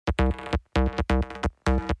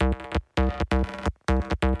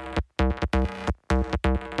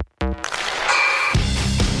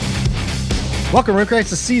Welcome, Rinkrats,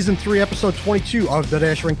 to Season 3, Episode 22 of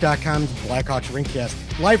the-rink.com's Blackhawks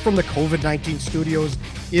Rinkcast, live from the COVID-19 studios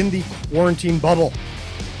in the quarantine bubble.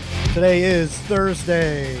 Today is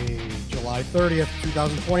Thursday, July 30th,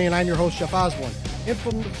 2020, and I'm your host, Jeff Osborne,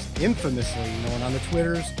 infamously known on the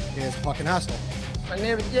Twitters as Puck and Hostile. My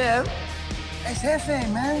name is Jeff. It's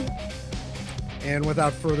Hefe, man. And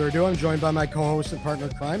without further ado, I'm joined by my co-host and partner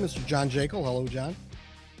in crime, Mr. John Jekyll. Hello, John.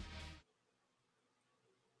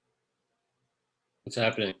 What's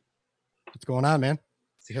happening? What's going on, man?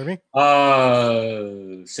 You hear me?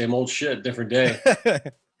 Same old shit, different day.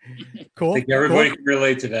 Cool. I think everybody can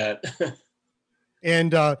relate to that.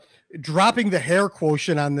 And dropping the hair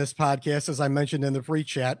quotient on this podcast, as I mentioned in the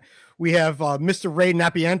pre-chat, we have Mr. Ray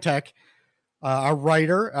Napientek, our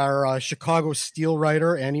writer, our Chicago Steel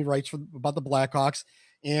writer, and he writes about the Blackhawks.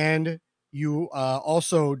 And you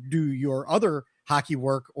also do your other hockey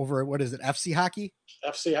work over at, what is it, FC Hockey?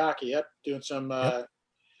 FC Hockey, yep. Doing some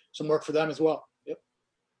work for them as well. Yep.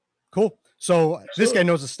 Cool. So This guy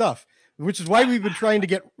knows the stuff, which is why we've been trying to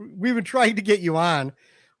get you on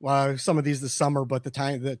some of these this summer, but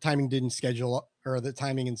the timing didn't schedule, or the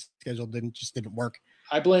timing and schedule didn't work.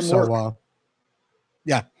 I blame work.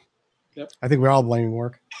 Yeah. Yep. I think we're all blaming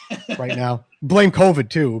work right now. Blame COVID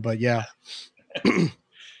too, but yeah.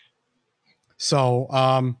 So,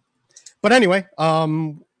 but anyway,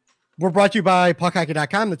 we're brought to you by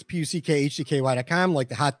puckhockey.com. That's puckhdky.com, like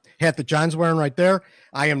the hot hat that John's wearing right there.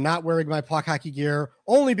 I am not wearing my Puck Hockey gear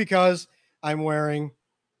only because I'm wearing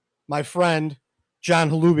my friend John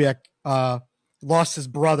Holubiak, lost his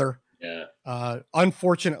brother. Yeah.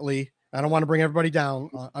 Unfortunately, I don't want to bring everybody down.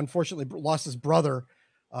 Unfortunately, lost his brother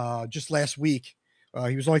just last week.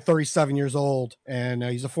 He was only 37 years old, and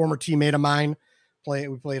he's a former teammate of mine.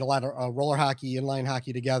 We played a lot of roller hockey, inline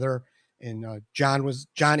hockey together. And John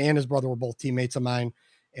and his brother were both teammates of mine.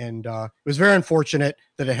 And it was very unfortunate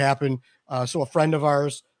that it happened. So a friend of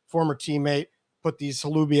ours, former teammate, put these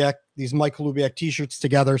Mike Holubiak t-shirts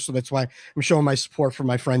together. So that's why I'm showing my support for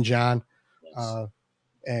my friend John. Yeah,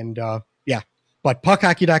 but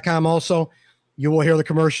puckhockey.com also, you will hear the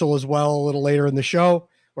commercial as well a little later in the show,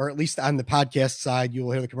 or at least on the podcast side, you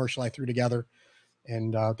will hear the commercial I threw together.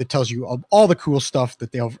 And that tells you all the cool stuff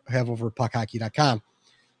that they'll have over at puckhockey.com.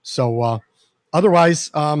 So otherwise,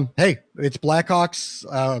 hey, it's Blackhawks.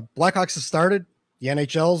 Blackhawks has started. The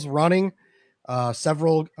NHL's running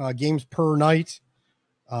several games per night.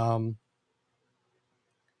 The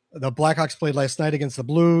Blackhawks played last night against the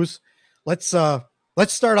Blues. Let's start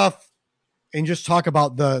off and just talk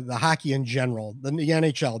about the hockey in general, the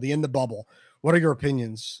NHL, the in the bubble. What are your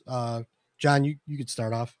opinions? John, you could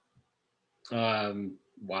start off.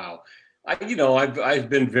 Wow. I've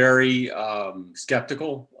been very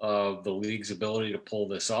skeptical of the league's ability to pull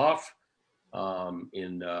this off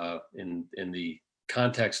in the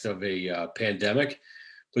context of a pandemic,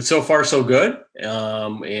 but so far so good. I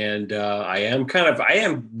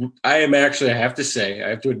am actually, I have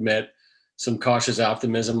to admit, some cautious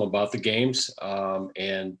optimism about the games,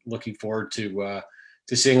 and looking forward to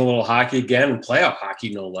seeing a little hockey again, and playoff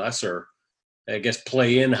hockey no less, or I guess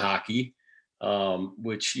play-in hockey.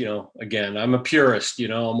 Which, again, I'm a purist,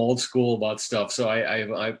 I'm old school about stuff. So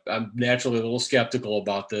I'm naturally a little skeptical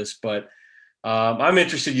about this, but I'm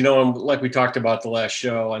interested, like we talked about the last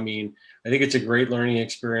show. I mean, I think it's a great learning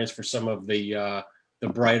experience for some of the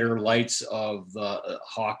brighter lights of the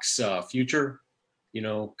Hawks future,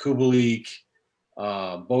 Kubalik,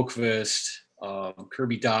 Boqvist,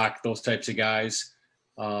 Kirby Dach, those types of guys.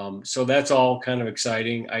 So that's all kind of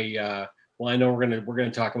exciting. Well, I know we're gonna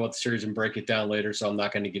talk about the series and break it down later, so I'm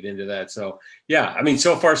not going to get into that. So, yeah, I mean,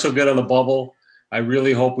 so far so good on the bubble. I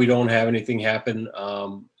really hope we don't have anything happen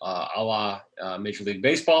a la Major League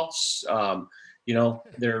Baseball.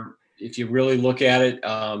 If you really look at it,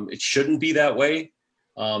 it shouldn't be that way.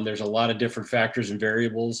 There's a lot of different factors and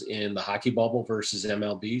variables in the hockey bubble versus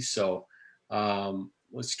MLB. So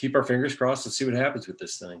let's keep our fingers crossed and see what happens with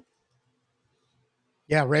this thing.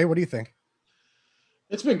 Yeah, Ray, what do you think?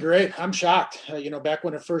 It's been great. I'm shocked. Back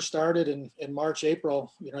when it first started in March,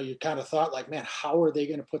 April, you kind of thought like, man, how are they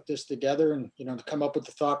going to put this together? And, to come up with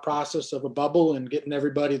the thought process of a bubble and getting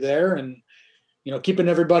everybody there and, keeping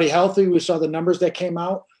everybody healthy. We saw the numbers that came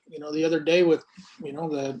out, the other day with,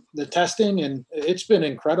 the testing, and it's been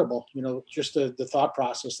incredible, just the thought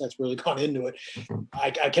process that's really gone into it.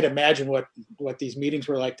 I can imagine what these meetings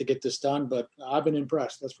were like to get this done, but I've been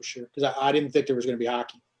impressed. That's for sure. Because I didn't think there was going to be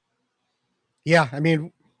hockey. Yeah, I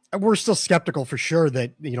mean, we're still skeptical for sure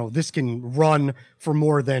that, this can run for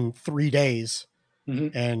more than 3 days.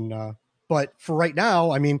 Mm-hmm. And, but for right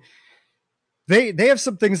now, I mean, they have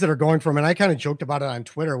some things that are going from, and I kind of joked about it on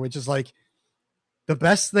Twitter, which is like, the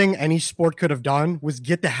best thing any sport could have done was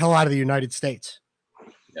get the hell out of the United States.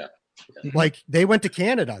 Yeah. Like they went to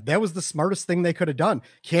Canada. That was the smartest thing they could have done.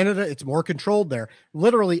 Canada, it's more controlled there.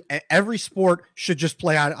 Literally every sport should just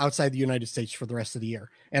play outside the United States for the rest of the year.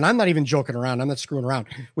 And I'm not even joking around. I'm not screwing around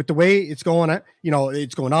with the way it's going.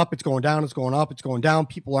 It's going up, it's going down, it's going up, it's going down.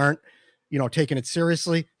 People aren't, taking it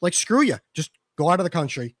seriously. Like, screw you. Just go out of the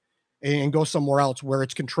country and go somewhere else where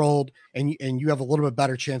it's controlled and you have a little bit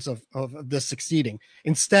better chance of this succeeding.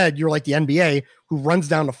 Instead, you're like the NBA who runs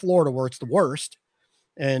down to Florida where it's the worst.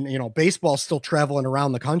 And, baseball's still traveling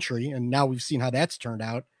around the country. And now we've seen how that's turned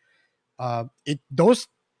out. Those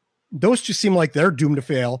just seem like they're doomed to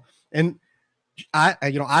fail. And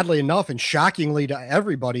oddly enough, and shockingly to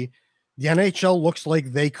everybody, the NHL looks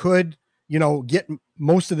like they could, get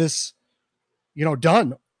most of this,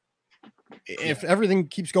 done. If everything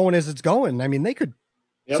keeps going as it's going, I mean, they could,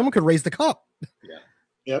 someone could raise the cup. Yeah.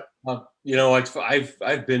 Yep.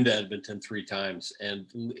 I've been to Edmonton 3 times, and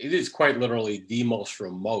it is quite literally the most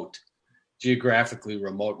geographically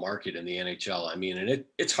remote market in the NHL. I mean, and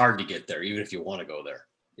it's hard to get there, even if you want to go there,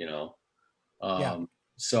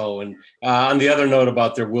 So, and on the other note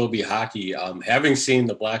about there will be hockey, having seen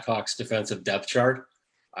the Blackhawks defensive depth chart,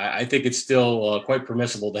 I think it's still quite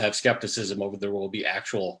permissible to have skepticism over there will be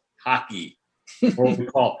actual hockey, or what we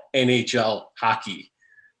call NHL hockey.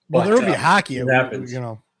 Well, there will be hockey. It happens.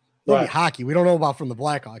 There'll be hockey. We don't know about from the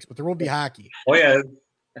Blackhawks, but there will be hockey. Oh, yeah.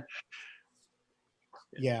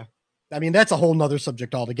 Yeah. I mean, that's a whole nother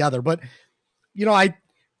subject altogether. But, you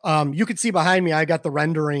could see behind me, I got the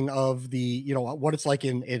rendering of the, what it's like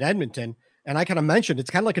in Edmonton. And I kind of mentioned it's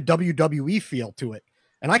kind of like a WWE feel to it.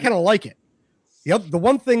 And I kind of like it. The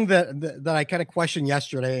one thing that I kind of questioned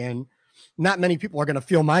yesterday, and not many people are going to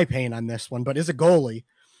feel my pain on this one, but as a goalie,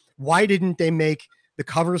 why didn't they make the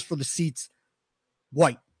covers for the seats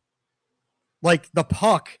white? Like the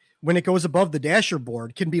puck, when it goes above the dasher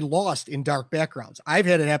board, can be lost in dark backgrounds. I've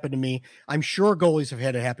had it happen to me. I'm sure goalies have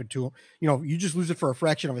had it happen to them. You just lose it for a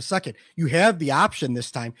fraction of a second. You have the option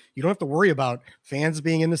this time. You don't have to worry about fans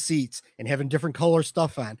being in the seats and having different color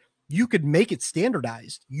stuff on. You could make it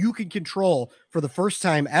standardized. You can control, for the first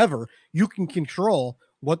time ever, you can control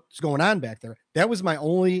what's going on back there. That was my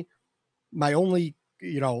only,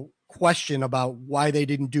 question about why they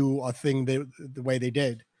didn't do a thing the way they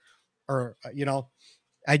did. Or,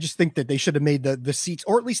 I just think that they should have made the seats,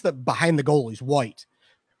 or at least the behind the goalies, white.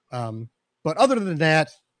 But other than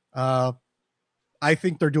that, I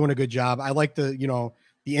think they're doing a good job. I like the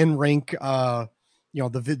in-rink, the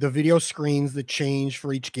video screens that change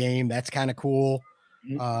for each game. That's kind of cool.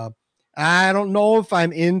 I don't know if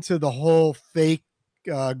I'm into the whole fake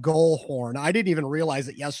goal horn. I didn't even realize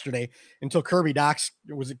it yesterday until Kirby Dach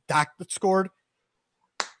that scored?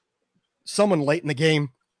 Someone late in the game.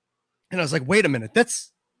 And I was like, wait a minute,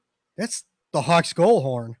 that's the Hawks goal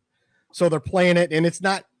horn. So they're playing it, and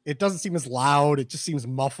it doesn't seem as loud. It just seems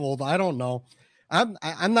muffled. I don't know.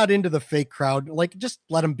 I'm not into the fake crowd. Like, just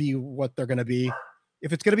let them be what they're going to be.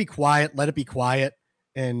 If it's going to be quiet, let it be quiet.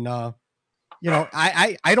 And, I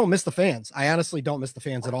don't miss the fans. I honestly don't miss the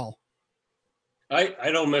fans at all.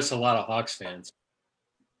 I don't miss a lot of Hawks fans.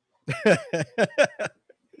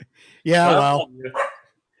 Yeah, well.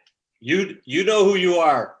 You know who you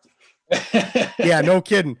are. Yeah, no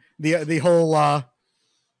kidding. The whole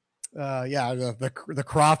the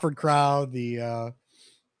Crawford crowd, the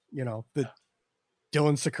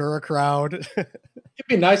Dylan Sakura crowd. It'd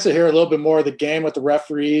be nice to hear a little bit more of the game with the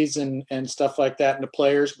referees and stuff like that and the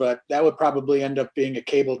players, but that would probably end up being a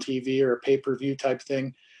cable TV or a pay-per-view type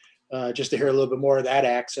thing, just to hear a little bit more of that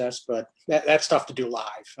access. But that's tough to do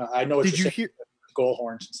live. I know it's goal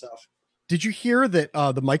horns and stuff. Did you hear that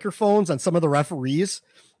the microphones on some of the referees,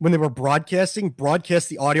 when they were broadcast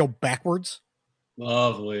the audio backwards?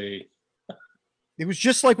 Lovely. It was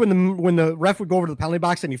just like when the ref would go over to the penalty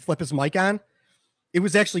box and he'd flip his mic on. It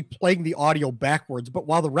was actually playing the audio backwards, but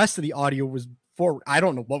while the rest of the audio was forward. I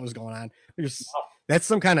don't know what was going on. That's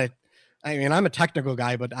some kind of, I mean, I'm a technical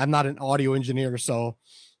guy, but I'm not an audio engineer. So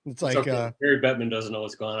it's like, okay. Gary Bettman doesn't know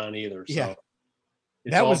what's going on either. So yeah,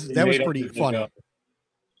 that was pretty funny.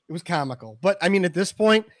 It was comical, but I mean, at this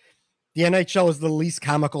point, the NHL is the least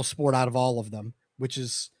comical sport out of all of them,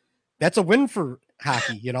 that's a win for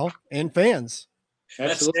hockey, and fans.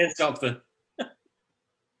 That's saying something.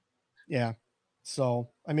 Yeah. So,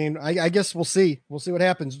 I mean, I guess we'll see. We'll see what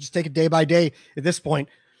happens. Just take it day by day at this point.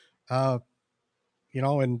 And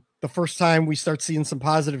the first time we start seeing some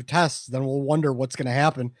positive tests, then we'll wonder what's going to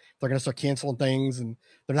happen. They're going to start canceling things, and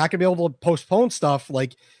they're not going to be able to postpone stuff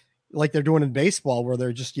like they're doing in baseball, where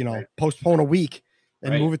they're just, postpone a week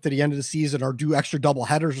and move it to the end of the season, or do extra double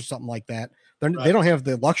headers or something like that. They don't have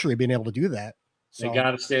the luxury of being able to do that. So They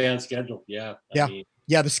got to stay on schedule. Yeah.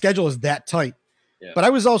 Yeah. The schedule is that tight. Yeah. But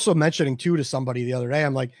I was also mentioning too to somebody the other day,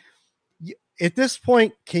 I'm like, at this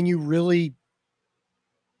point, can you really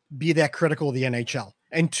be that critical of the NHL?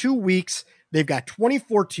 In 2 weeks, they've got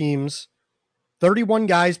 24 teams, 31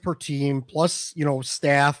 guys per team, plus,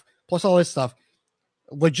 staff, plus all this stuff,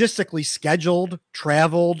 logistically scheduled,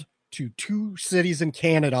 traveled to 2 cities in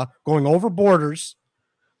Canada, going over borders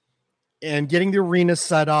and getting the arena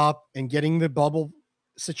set up and getting the bubble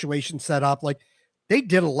situation set up. Like, they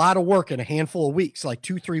did a lot of work in a handful of weeks, like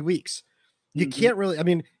 2-3 weeks. You can't really,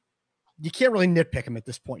 you can't really nitpick them at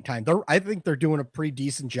this point in time. I think they're doing a pretty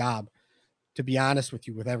decent job, to be honest with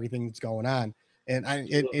you, with everything that's going on. And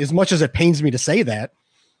as much as it pains me to say that,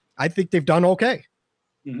 I think they've done okay.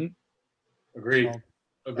 Agreed.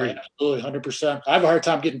 Agreed. Absolutely, 100%. I have a hard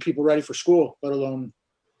time getting people ready for school, let alone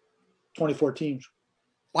 24 teams.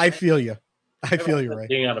 I feel you. I feel you, right?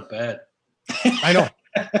 Being out of bed. I know.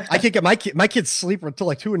 I can't get my kids sleep until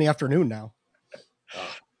like 2 PM now.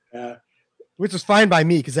 Which is fine by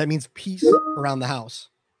me, because that means peace around the house.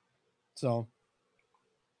 So,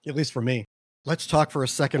 at least for me. Let's talk for a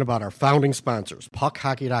second about our founding sponsors,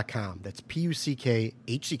 puckhockey.com. That's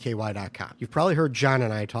PUCKHCKY.com. You've probably heard John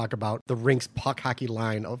and I talk about the Rink's Puck Hockey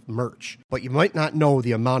line of merch, but you might not know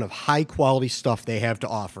the amount of high-quality stuff they have to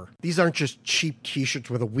offer. These aren't just cheap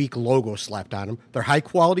t-shirts with a weak logo slapped on them. They're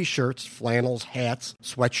high-quality shirts, flannels, hats,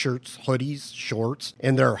 sweatshirts, hoodies, shorts,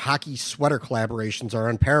 and their hockey sweater collaborations are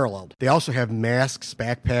unparalleled. They also have masks,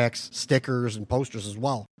 backpacks, stickers, and posters as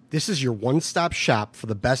well. This is your one-stop shop for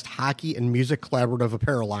the best hockey and music collaborative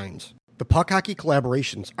apparel lines. The Puck Hockey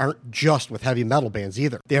collaborations aren't just with heavy metal bands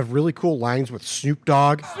either. They have really cool lines with Snoop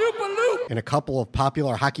Dogg and a couple of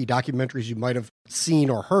popular hockey documentaries you might have seen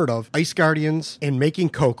or heard of, Ice Guardians and Making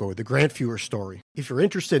Coco, the Grant Fuhrer story. If you're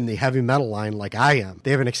interested in the heavy metal line like I am,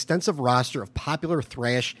 they have an extensive roster of popular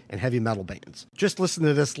thrash and heavy metal bands. Just listen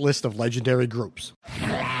to this list of legendary groups.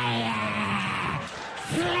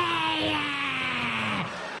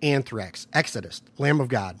 Anthrax, Exodus, Lamb of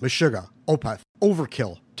God, Meshuggah, Opeth,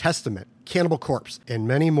 Overkill, Testament, Cannibal Corpse, and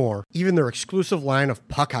many more. Even their exclusive line of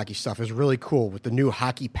puck hockey stuff is really cool, with the new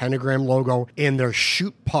hockey pentagram logo and their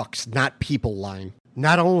Shoot Pucks, Not People line.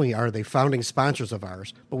 Not only are they founding sponsors of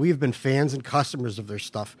ours, but we have been fans and customers of their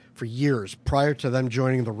stuff for years prior to them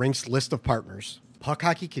joining the Rink's list of partners. Puck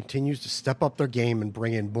Hockey continues to step up their game and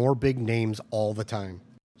bring in more big names all the time.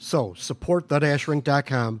 So, support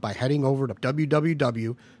the-rink.com by heading over to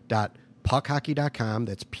www.puckhockey.com,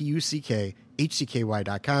 that's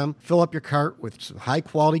PUCKHCKY.com, fill up your cart with some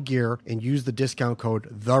high-quality gear, and use the discount code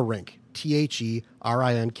THERINK, THERINK,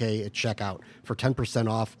 at checkout for 10%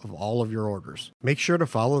 off of all of your orders. Make sure to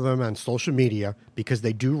follow them on social media, because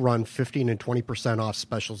they do run 15 and 20% off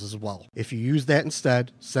specials as well. If you use that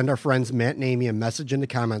instead, send our friends Matt and Amy a message in the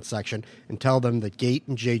comment section and tell them that Gate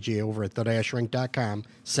and JJ over at the-rink.com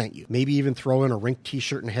sent you. Maybe even throw in a Rink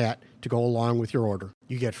t-shirt and hat to go along with your order.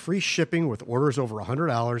 You get free shipping with orders over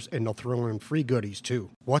 $100, and they'll throw in free goodies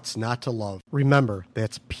too. What's not to love? Remember,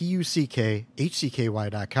 that's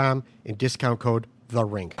PUCKHCKY.com and discount code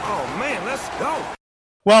THERINK. Oh, man, let's go.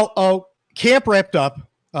 Well, camp wrapped up,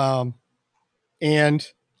 and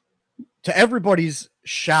to everybody's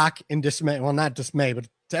shock and dismay, well, not dismay, but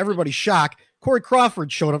to everybody's shock, Corey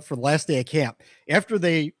Crawford showed up for the last day of camp. After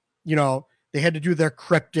they had to do their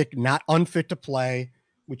cryptic, not unfit to play,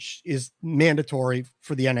 which is mandatory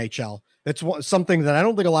for the NHL. That's something that I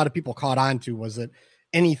don't think a lot of people caught on to, was that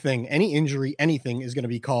any injury, anything is going to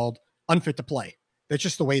be called unfit to play. That's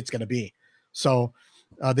just the way it's going to be. So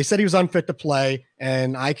they said he was unfit to play.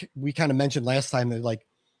 And we kind of mentioned last time that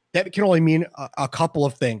that can only mean a couple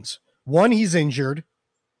of things. One, he's injured.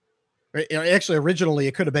 Actually, originally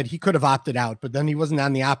it could have been, he could have opted out, but then he wasn't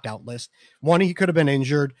on the opt-out list. One, he could have been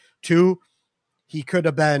injured. Two, he could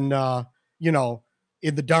have been,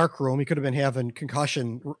 in the dark room. He could have been having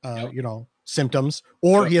concussion, symptoms,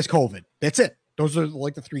 or he has COVID. That's it. Those are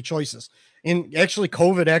like the three choices. And actually,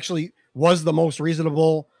 COVID actually was the most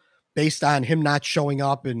reasonable based on him not showing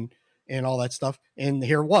up and all that stuff. And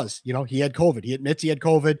here it was, he had COVID. He admits he had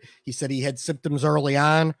COVID. He said he had symptoms early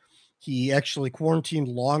on. He actually quarantined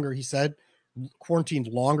longer. He said quarantined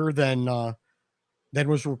longer than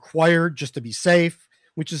was required just to be safe,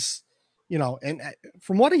 which is, and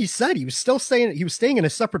from what he said, he was staying in a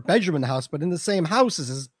separate bedroom in the house, but in the same house as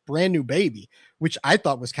his brand new baby, which I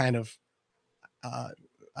thought was kind of,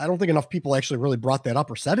 I don't think enough people actually really brought that up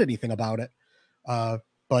or said anything about it.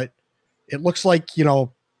 But it looks like,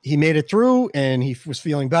 he made it through and he was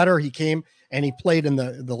feeling better. He came and he played in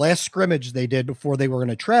the last scrimmage they did before they were going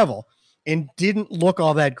to travel. and didn't look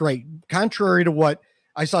all that great. Contrary to what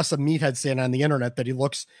I saw some meatheads saying on the internet, that he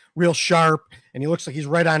looks real sharp and he looks like he's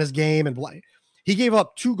right on his game. And he gave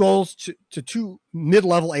up 2 goals to 2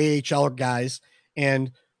 mid-level AHL guys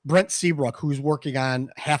and Brent Seabrook, who's working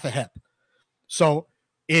on half a hip. So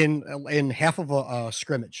in half of a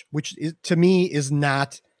scrimmage, which is, to me, is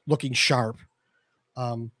not looking sharp.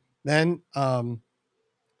 Then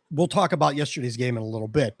we'll talk about yesterday's game in a little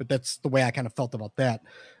bit, but that's the way I kind of felt about that.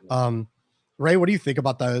 Ray, what do you think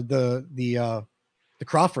about the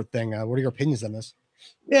Crawford thing? What are your opinions on this?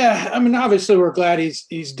 Yeah, I mean, obviously we're glad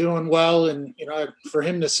he's doing well, and for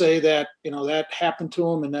him to say that that happened to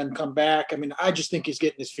him and then come back. I mean, I just think he's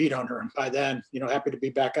getting his feet under him by then. Happy to be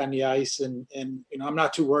back on the ice, and I'm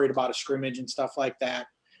not too worried about a scrimmage and stuff like that.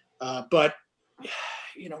 But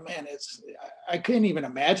man, I couldn't even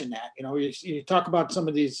imagine that. You talk about some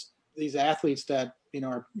of these athletes that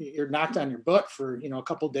you're knocked on your butt for a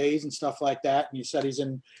couple of days and stuff like that, and you said he's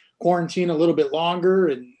in quarantine a little bit longer,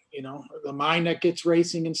 and the mind that gets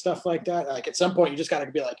racing and stuff like that. Like at some point, you just got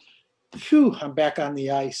to be like, phew, I'm back on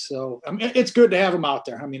the ice. So I mean, it's good to have him out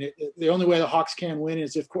there. I mean, the only way the Hawks can win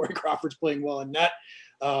is if Corey Crawford's playing well in net.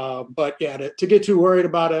 But yeah, to get too worried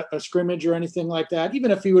about a scrimmage or anything like that,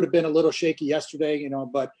 even if he would have been a little shaky yesterday,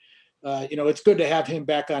 but it's good to have him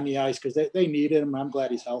back on the ice because they need him. I'm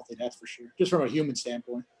glad he's healthy. That's for sure. Just from a human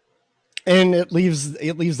standpoint. And it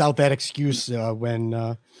leaves out that excuse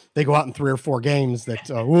when they go out in 3 or 4 games that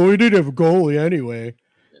we did have a goalie anyway.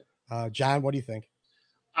 John, what do you think?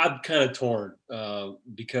 I'm kind of torn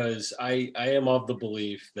because I am of the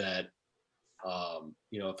belief that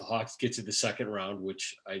if the Hawks get to the second round,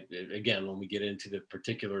 which again when we get into the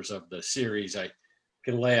particulars of the series, I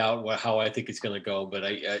can lay out how I think it's going to go. But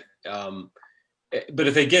but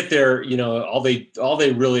if they get there, all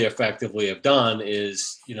they really effectively have done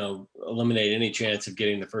is, eliminate any chance of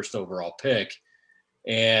getting the first overall pick.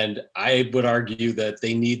 And I would argue that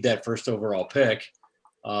they need that first overall pick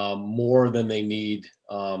more than they need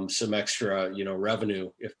some extra,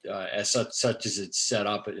 revenue if as such as it's set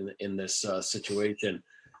up in this situation.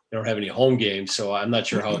 They don't have any home games, so I'm not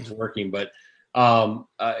sure how it's working, but I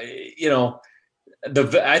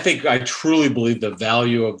truly believe the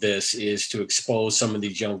value of this is to expose some of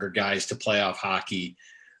these younger guys to playoff hockey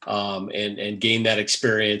and gain that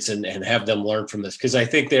experience and have them learn from this. Because I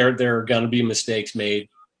think there are going to be mistakes made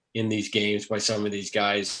in these games by some of these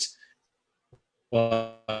guys.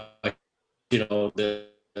 Well, the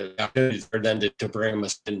opportunities for them to bring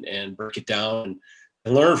them and break it down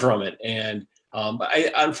and learn from it. And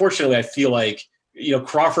unfortunately, I feel like,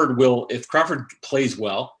 Crawford will, if Crawford plays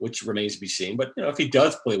well, which remains to be seen, but if he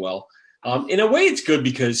does play well, in a way it's good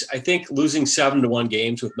because I think losing 7-1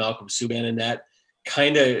 games with Malcolm Subban in that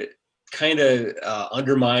kind of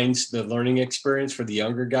undermines the learning experience for the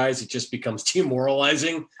younger guys. It just becomes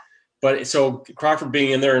demoralizing. But so Crawford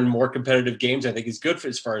being in there in more competitive games, I think is good for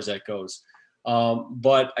as far as that goes.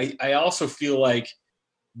 But I also feel like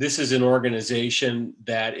this is an organization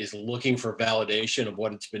that is looking for validation of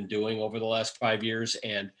what it's been doing over the last 5 years,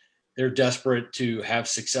 and they're desperate to have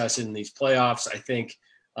success in these playoffs, I think,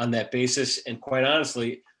 on that basis. And quite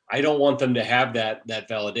honestly, I don't want them to have that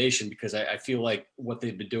validation because I feel like what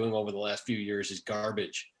they've been doing over the last few years is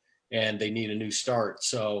garbage, and they need a new start.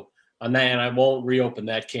 So on that, and I won't reopen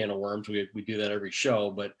that can of worms. We do that every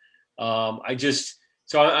show, but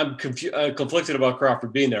I'm conflicted about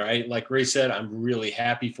Crawford being there. Like Ray said, I'm really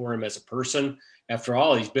happy for him as a person after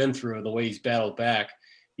all he's been through and the way he's battled back.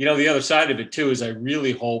 The other side of it too is I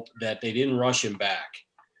really hope that they didn't rush him back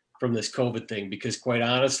from this COVID thing because quite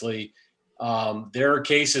honestly, there are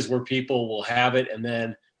cases where people will have it and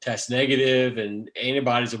then test negative and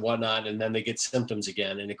antibodies and whatnot, and then they get symptoms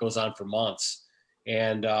again, and it goes on for months.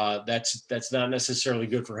 And that's not necessarily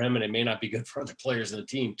good for him, and it may not be good for other players in the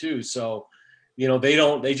team too. So.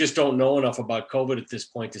 They just don't know enough about COVID at this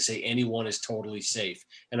point to say anyone is totally safe.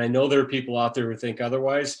 And I know there are people out there who think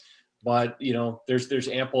otherwise, but there's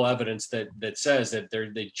ample evidence that says that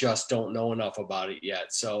they just don't know enough about it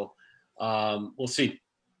yet. So we'll see.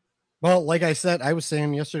 Well, like I said, I was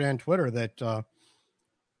saying yesterday on Twitter that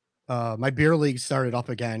my beer league started up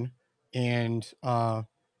again, and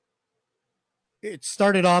it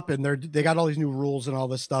started up, and they got all these new rules and all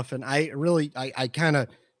this stuff, and I kind of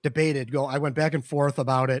debated. I went back and forth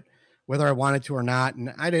about it, whether I wanted to or not,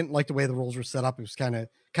 and I didn't like the way the rules were set up. It was kind of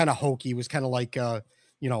hokey. It was kind of like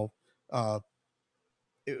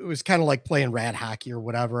it was kind of like playing rat hockey or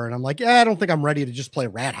whatever. And I'm like, I don't think I'm ready to just play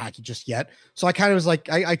rat hockey just yet. So I kind of was like,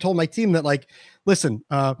 I told my team that, like, listen,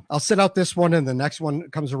 I'll sit out this one, and the next one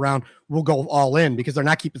comes around, we'll go all in because they're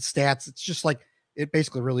not keeping stats. It's just like it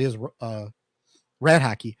basically really is rat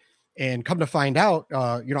hockey. And come to find out,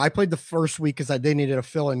 I played the first week because they needed a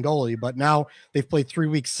fill-in goalie, but now they've played 3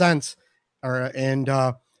 weeks since, and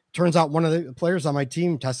turns out one of the players on my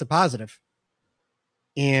team tested positive.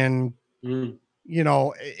 And they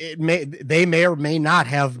may or may not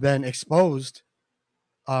have been exposed,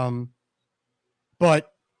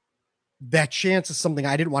 but that chance is something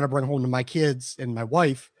I didn't want to bring home to my kids and my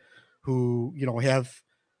wife, who have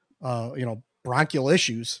bronchial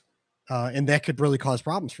issues. And that could really cause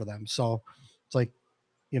problems for them. So it's like,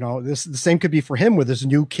 the same could be for him with his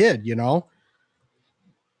new kid,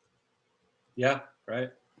 Yeah. Right.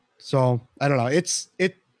 So I don't know. It's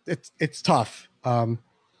tough.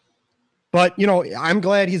 But I'm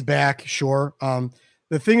glad he's back. Sure.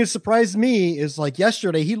 The thing that surprised me is like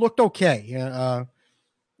yesterday, he looked okay. I'm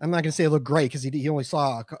not going to say it looked great because he only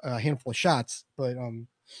saw a handful of shots, but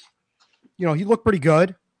he looked pretty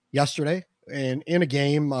good yesterday. And in a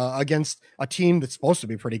game against a team that's supposed to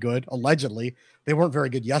be pretty good, allegedly. They weren't very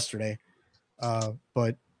good yesterday.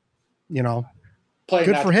 But, Playing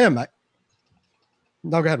good for him.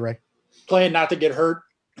 No, go ahead, Ray. Playing not to get hurt.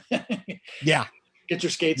 Yeah. Get your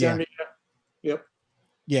skates Yeah. on. Yep.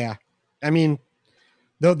 Yeah. I mean,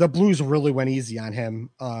 the Blues really went easy on him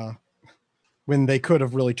when they could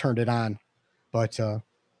have really turned it on. But,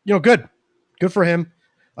 good. Good for him.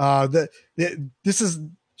 This is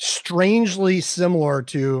strangely similar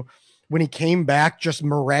to when he came back just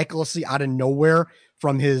miraculously out of nowhere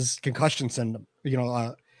from his concussion syndrome.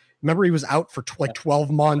 Remember he was out for like 12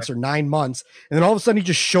 months or 9 months, and then all of a sudden he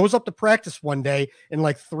just shows up to practice one day, and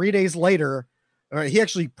like 3 days later, he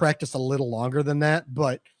actually practiced a little longer than that,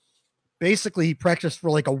 but basically he practiced for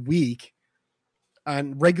like a week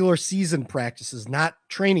on regular season practices, not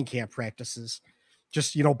training camp practices.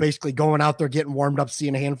 Just, basically going out there, getting warmed up,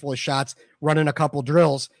 seeing a handful of shots, running a couple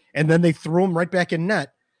drills, and then they threw him right back in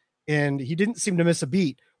net. And he didn't seem to miss a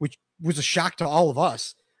beat, which was a shock to all of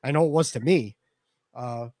us. I know it was to me,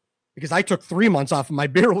 because I took 3 months off of my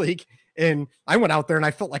beer league, and I went out there and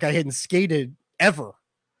I felt like I hadn't skated ever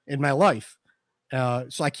in my life. So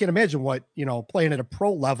I can't imagine what, playing at a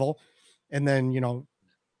pro level and then,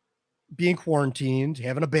 being quarantined,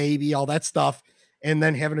 having a baby, all that stuff, and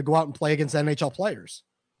then having to go out and play against NHL players.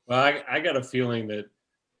 Well, I got a feeling that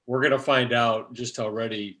we're going to find out just how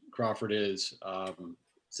ready Crawford is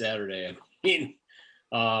Saturday. I think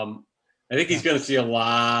he's going to see a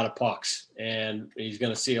lot of pucks, and he's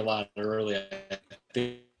going to see a lot early.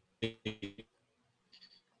 I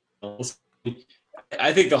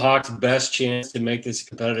think the Hawks' best chance to make this a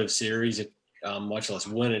competitive series, much less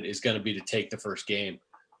win it, is going to be to take the first game.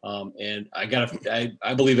 And I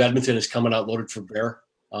believe Edmonton is coming out loaded for bear.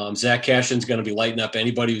 Zach Cashin's going to be lighting up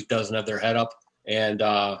anybody who doesn't have their head up. And,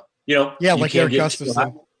 like Eric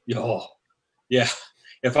Gustafson. Yeah.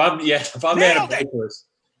 If I'm Adam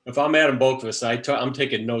Boqvist, I'm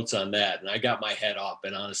taking notes on that. And I got my head up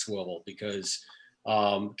and on a swivel because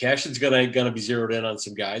Cashin's going to be zeroed in on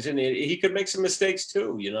some guys, and he could make some mistakes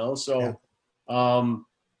too, So,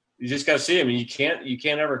 you just got to see him. I mean, you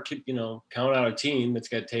can't ever, count out a team that's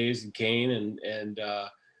got Toews and Kane and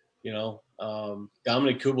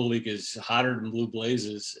Dominic Kubalik is hotter than blue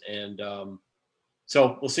blazes. And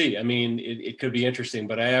so we'll see. I mean, it could be interesting,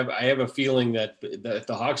 but I have a feeling that if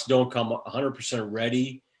the Hawks don't come 100%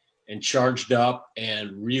 ready and charged up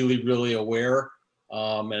and really, really aware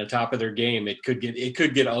and on top of their game, it could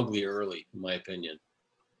get ugly early, in my opinion.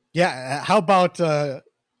 Yeah. How about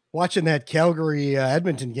watching that Calgary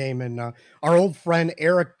Edmonton game and our old friend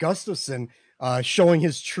Eric Gustafson showing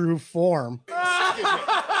his true form.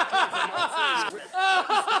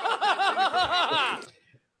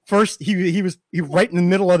 First, he was right in the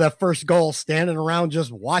middle of that first goal, standing around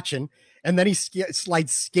just watching, and then he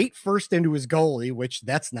slides skate first into his goalie, which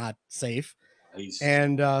that's not safe. Nice.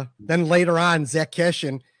 And then later on, Zach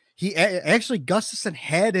Cashin, actually Gustafson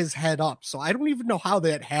had his head up, so I don't even know how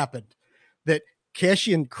that happened. That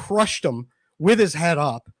Cashin crushed him with his head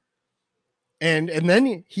up, and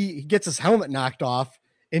then he gets his helmet knocked off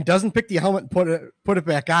and doesn't pick the helmet and put it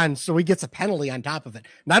back on, so he gets a penalty on top of it.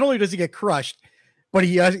 Not only does he get crushed, but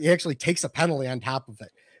he actually takes a penalty on top of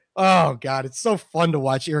it. Oh God, it's so fun to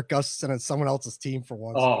watch Eric Gustafson on someone else's team for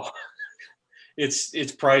once. Oh,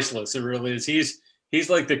 it's priceless. It really is. He's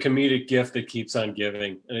like the comedic gift that keeps on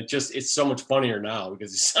giving, and it's so much funnier now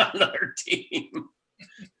because he's on another team.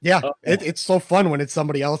 Yeah, it's so fun when it's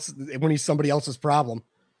somebody else, when he's somebody else's problem.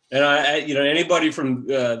 And anybody from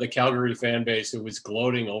the Calgary fan base who was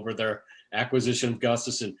gloating over their acquisition of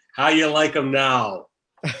Gustafson, how you like him now?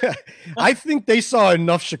 I think they saw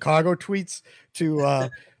enough Chicago tweets to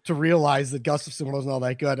realize that Gustafson wasn't all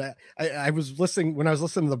that good. I was listening when I was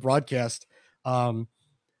listening to the broadcast.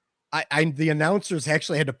 the announcers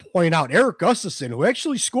actually had to point out Eric Gustafson, who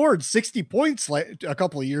actually scored 60 points a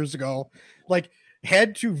couple of years ago, like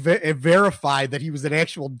had to verify that he was an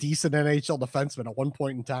actual decent NHL defenseman at one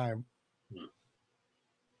point in time.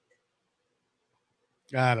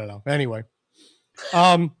 I don't know. Anyway,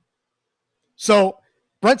 so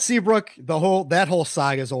Brent Seabrook, that whole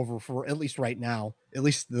saga is over for at least right now. At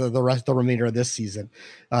least the remainder of this season.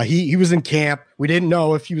 He was in camp. We didn't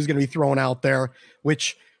know if he was going to be thrown out there,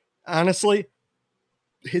 which honestly,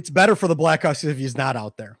 it's better for the Blackhawks if he's not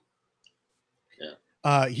out there.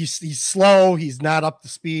 Yeah. He's slow. He's not up to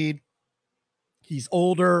speed. He's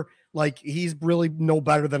older. Like, he's really no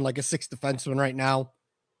better than like a sixth defenseman right now.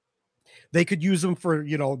 They could use him for,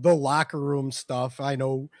 the locker room stuff. I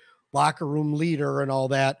know, locker room leader and all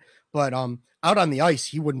that, but out on the ice,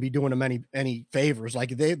 he wouldn't be doing him any favors. Like,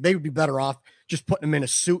 they would be better off just putting him in a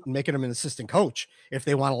suit and making him an assistant coach if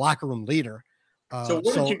they want a locker room leader. So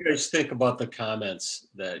what did you guys think about the comments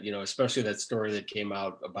that, especially that story that came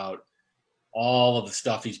out about all of the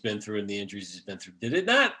stuff he's been through and the injuries he's been through? Did it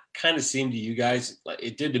not kind of seem to you guys, like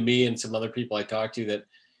it did to me and some other people I talked to, that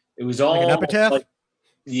it was all like an epitaph?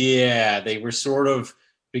 Yeah, they were sort of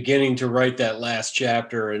beginning to write that last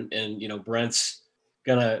chapter, and Brent's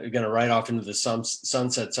gonna ride off into the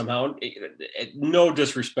sunset somehow. No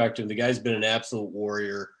disrespect to him, the guy's been an absolute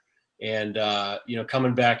warrior, and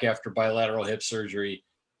coming back after bilateral hip surgery,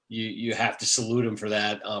 you have to salute him for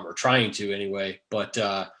that, or trying to anyway. But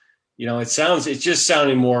it's just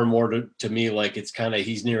sounding more and more to me like it's kind of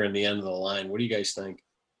he's nearing the end of the line. What do you guys think?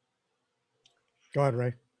 Go ahead,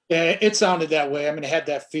 Ray. Yeah, it sounded that way. I mean, it had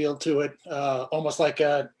that feel to it, almost like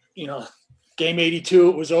game 82,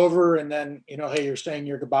 it was over, and then, hey, you're saying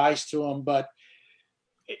your goodbyes to him. But,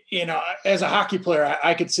 as a hockey player,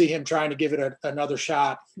 I could see him trying to give it another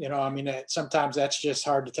shot. Sometimes that's just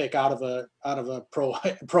hard to take out of a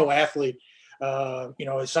pro athlete.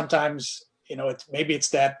 Sometimes, it's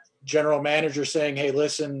that general manager saying, hey,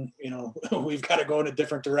 listen, we've got to go in a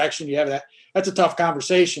different direction. You have that. That's a tough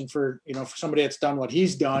conversation for somebody that's done what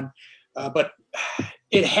he's done. But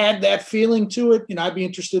it had that feeling to it. I'd be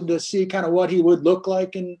interested to see kind of what he would look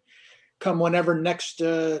like and come whenever next,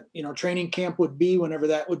 training camp would be, whenever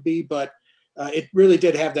that would be. But it really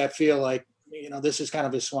did have that feel like, this is kind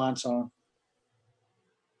of his swan song.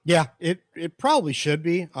 Yeah, it probably should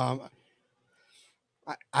be.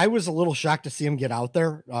 I was a little shocked to see him get out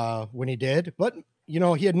there when he did, but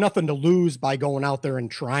he had nothing to lose by going out there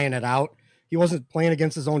and trying it out. He wasn't playing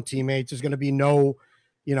against his own teammates. There's going to be no,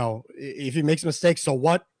 if he makes mistakes, so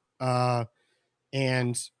what?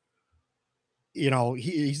 He's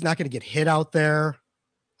not going to get hit out there.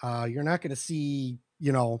 You're not going to see,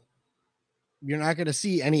 you're not going to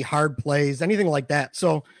see any hard plays, anything like that.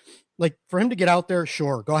 So, like, for him to get out there,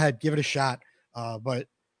 sure, go ahead, give it a shot. But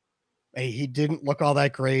hey, he didn't look all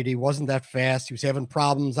that great. He wasn't that fast. He was having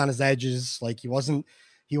problems on his edges. Like, he wasn't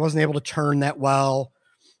able to turn that well.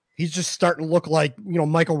 He's just starting to look like,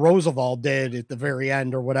 Michael Roosevelt did at the very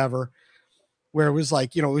end or whatever, where it was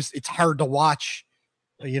like, it's hard to watch,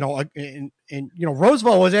 and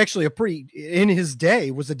Roosevelt was actually in his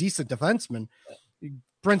day was a decent defenseman.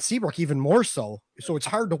 Brent Seabrook, even more so. So it's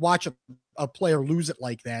hard to watch a player lose it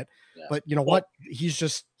like that. Yeah. But what?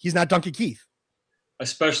 He's not Duncan Keith.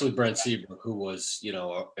 Especially Brent Seabrook, who was,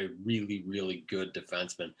 a really, really good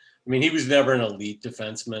defenseman. I mean, he was never an elite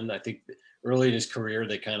defenseman. I think early in his career,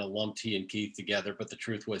 they kind of lumped he and Keith together. But the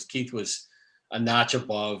truth was, Keith was a notch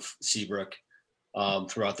above Seabrook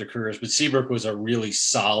throughout their careers. But Seabrook was a really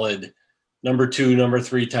solid number 2, number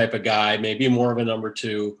 3 type of guy, maybe more of a number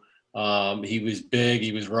 2. He was big.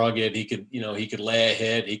 He was rugged. He could lay a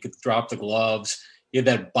hit. He could drop the gloves. He had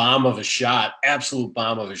that bomb of a shot, absolute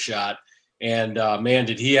bomb of a shot. And man,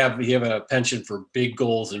 did he have a penchant for big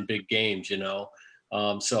goals and big games,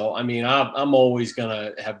 So, I mean, I'm always going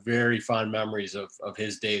to have very fond memories of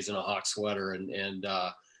his days in a Hawk sweater. And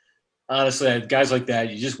honestly, guys like that,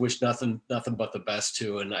 you just wish nothing but the best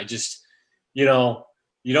to. And I just, you don't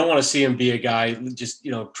want to see him be a guy just,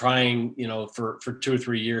 trying, for 2 or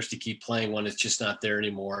 3 years to keep playing when it's just not there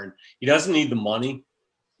anymore. And he doesn't need the money,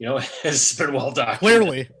 it's been well documented.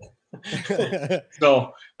 Clearly.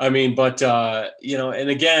 So, I mean, but, and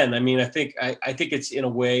again, I mean, I think it's in a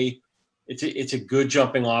way, it's a good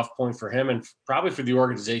jumping off point for him and probably for the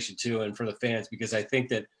organization too. And for the fans, because I think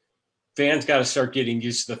that fans got to start getting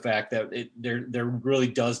used to the fact that there really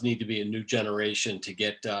does need to be a new generation to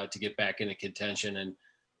get back into contention. And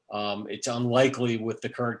it's unlikely with the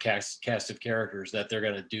current cast of characters that they're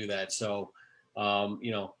going to do that. So,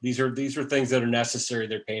 these are things that are necessary.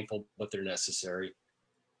 They're painful, but they're necessary.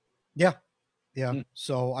 Yeah. Yeah.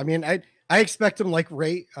 So, I mean, I I expect him like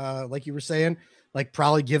Ray, like you were saying, like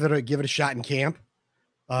probably give it a shot in camp.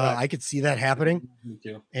 Right. I could see that happening, Me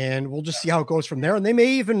too. and we'll just see how it goes from there. And they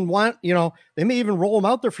may even they may even roll him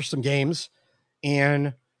out there for some games,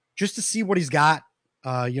 and just to see what he's got.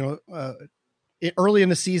 Early in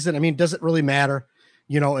the season, I mean, does it really matter?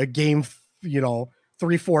 A game,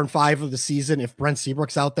 3, 4, and 5 of the season if Brent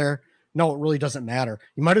Seabrook's out there. No, it really doesn't matter.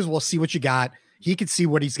 You might as well see what you got. He could see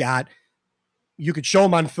what he's got. You could show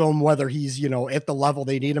him on film whether he's, at the level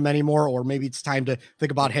they need him anymore, or maybe it's time to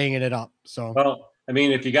think about hanging it up. So, well, I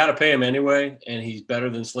mean, if you got to pay him anyway, and he's better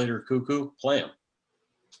than Slater Cuckoo, play him.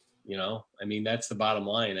 I mean, that's the bottom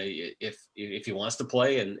line. If he wants to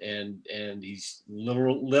play and he's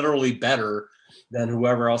literally better than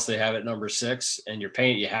whoever else they have at number 6, and you're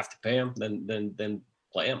paying, you have to pay him, then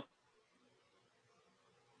play him.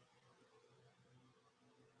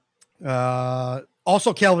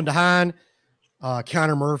 Also Calvin DeHaan,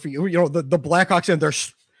 Connor Murphy, the Blackhawks and their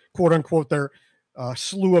quote unquote, their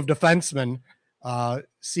slew of defensemen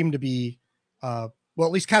seem to be, well,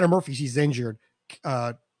 at least Connor Murphy, he's injured.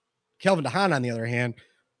 Calvin DeHaan, on the other hand,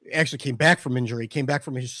 actually came back from injury, came back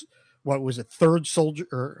from his, what was it, third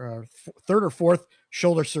or fourth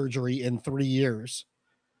shoulder surgery in 3 years.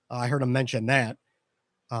 I heard him mention that.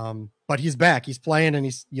 But he's back, he's playing, and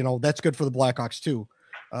he's, that's good for the Blackhawks too.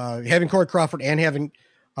 Having Corey Crawford and having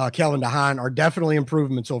Calvin DeHaan are definitely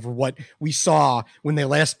improvements over what we saw when they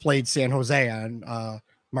last played San Jose on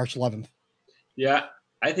March 11th. Yeah,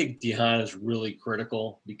 I think DeHaan is really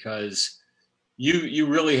critical because you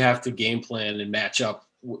really have to game plan and match up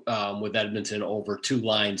with Edmonton over 2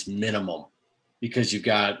 lines minimum, because you've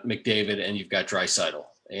got McDavid and you've got Draisaitl.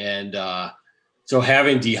 And so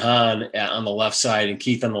having DeHaan on the left side and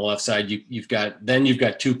Keith on the left side, you've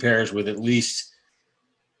got 2 pairs with at least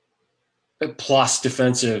plus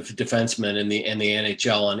defensemen in the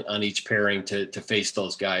NHL on each pairing to face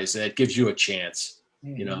those guys. That gives you a chance,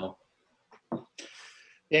 And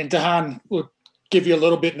DeHaan will give you a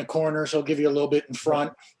little bit in the corners. He'll give you a little bit in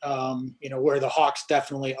front, where the Hawks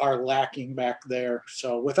definitely are lacking back there.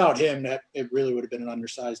 So without him, that it really would have been an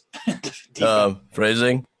undersized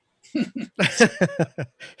phrasing.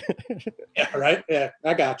 Yeah, right. Yeah,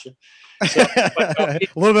 I got you. So, a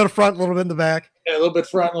little bit of front, a little bit in the back. Yeah, a little bit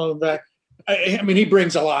front, a little bit back. I mean, he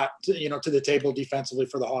brings a lot, to the table defensively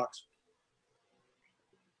for the Hawks.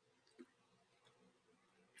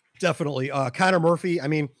 Definitely. Connor Murphy, I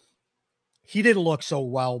mean, he didn't look so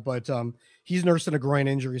well, but he's nursing a groin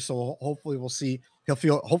injury, so hopefully we'll see.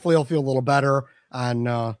 Hopefully he'll feel a little better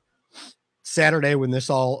on Saturday when this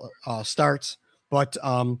all starts. But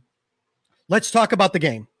let's talk about the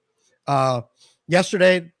game.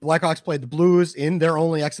 Yesterday, Blackhawks played the Blues in their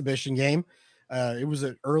only exhibition game. It was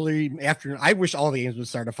an early afternoon. I wish all the games would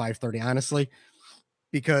start at 5:30, honestly,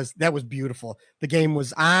 because that was beautiful. The game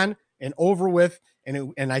was on and over with,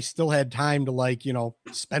 and I still had time to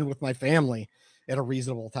spend with my family at a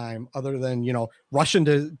reasonable time, other than rushing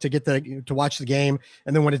to get to watch the game.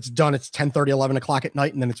 And then when it's done, it's 10:30, 11 o'clock at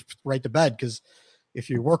night, and then it's right to bed, because if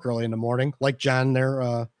you work early in the morning, like John,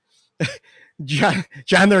 they're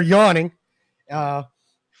John, they're yawning. I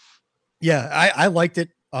liked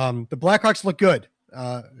it. The Blackhawks look good.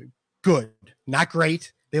 Good, not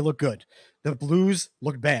great. They look good. The Blues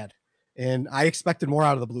look bad, and I expected more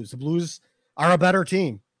out of the Blues. The Blues are a better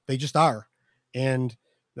team. They just are. And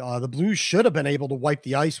the Blues should have been able to wipe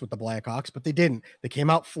the ice with the Blackhawks, but they didn't. They came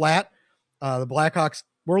out flat. The Blackhawks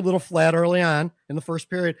were a little flat early on in the first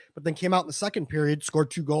period, but then came out in the second period, scored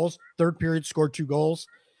 2 goals. Third period, scored 2 goals.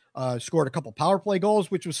 Scored a couple power play goals,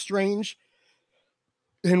 which was strange,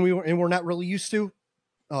 and we're not really used to.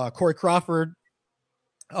 Corey Crawford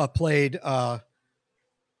played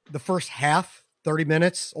the first half, 30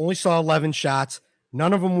 minutes, only saw 11 shots.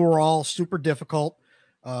 None of them were all super difficult.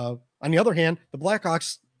 On the other hand, the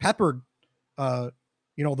Blackhawks peppered, the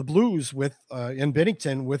Blues with in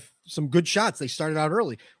Binnington with some good shots. They started out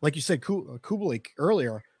early, like you said, Kubalik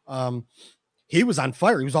earlier. He was on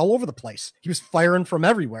fire. He was all over the place. He was firing from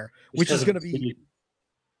everywhere, which is going to be. Speed.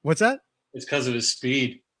 What's that? It's because of his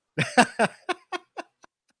speed.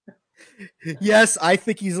 Yes, I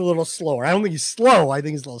think he's a little slower. I don't think he's slow. I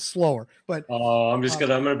think he's a little slower. But I'm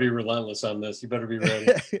gonna be relentless on this. You better be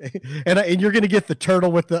ready. and you're gonna get the turtle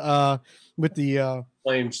with the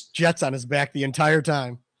Flames Jets on his back the entire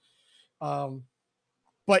time.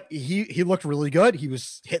 But he looked really good. He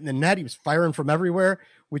was hitting the net. He was firing from everywhere,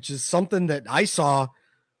 which is something that I saw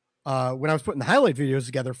when I was putting the highlight videos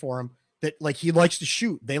together for him. That he likes to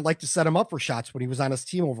shoot. They like to set him up for shots when he was on his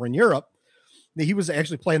team over in Europe. He was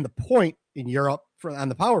actually playing the point in Europe on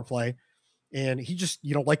the power play. And he just,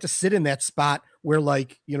 liked to sit in that spot where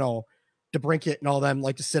DeBrincat and all them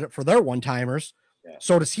like to sit it for their one-timers. Yeah.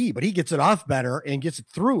 So does he, but he gets it off better and gets it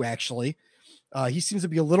through, actually. He seems to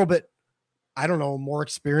be a little bit, I don't know, more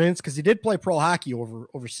experienced because he did play pro hockey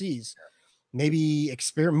overseas. Maybe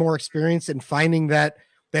more experience in finding that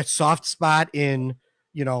soft spot in,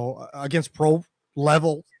 against pro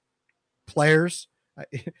level players.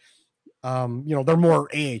 They're more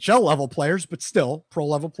AHL level players, but still pro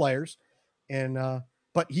level players. And,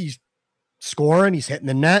 but he's scoring, he's hitting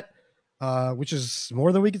the net, which is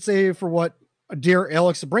more than we could say for what dear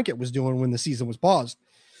Alex DeBrincat was doing when the season was paused.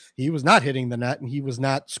 He was not hitting the net and he was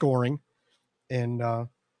not scoring. And,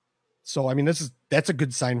 so, I mean, that's a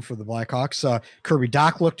good sign for the Blackhawks. Kirby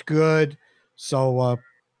Dach looked good. So,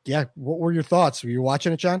 yeah, what were your thoughts? Were you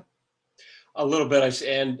watching it, John? A little bit.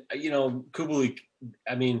 And, Kubalik,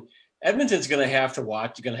 I mean, Edmonton's going to have to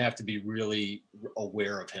watch. You're going to have to be really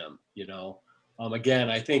aware of him, Again,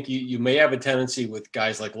 I think you may have a tendency with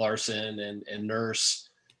guys like Larson and Nurse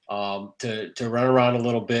to run around a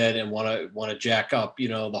little bit and want to jack up,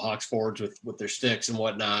 the Hawks forwards with their sticks and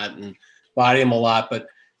whatnot and body him a lot. But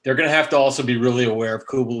they're going to have to also be really aware of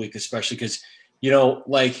Kubalik, especially because,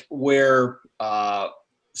 like where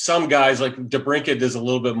some guys like DeBrincat does a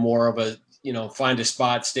little bit more of a, find a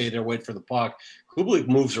spot, stay there, wait for the puck. Kubalik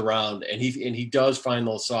moves around and he does find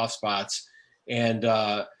those soft spots. And,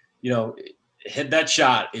 hit that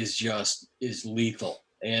shot is lethal.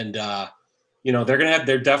 And,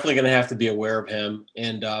 they're definitely going to have to be aware of him.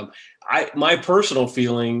 And my personal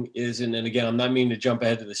feeling is, and again, I'm not meaning to jump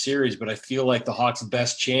ahead to the series, but I feel like the Hawks'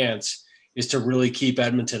 best chance is to really keep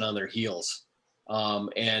Edmonton on their heels,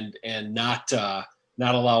 and not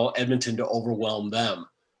allow Edmonton to overwhelm them.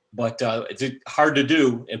 But it's hard to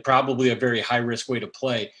do and probably a very high risk way to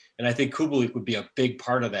play. And I think Kubalik would be a big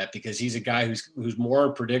part of that because he's a guy who's more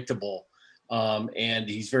unpredictable, and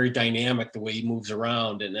he's very dynamic the way he moves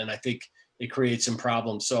around. And then I think it creates some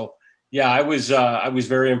problems. So yeah, I was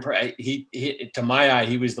very impressed. He to my eye,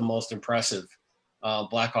 he was the most impressive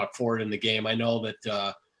Blackhawk forward in the game. I know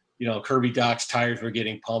that Kirby Dach's tires were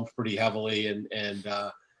getting pumped pretty heavily, and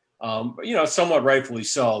somewhat rightfully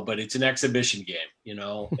so. But it's an exhibition game,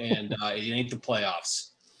 and it ain't the playoffs,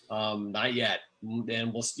 not yet.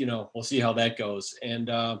 And we'll see how that goes. And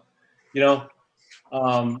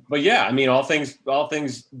but yeah, I mean, all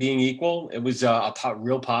things being equal, it was a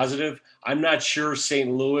real positive. I'm not sure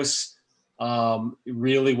St. Louis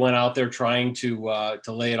really went out there trying to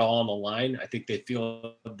lay it all on the line. I think they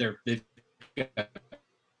feel they're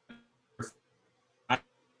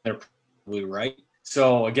probably right.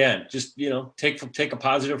 So again, just take a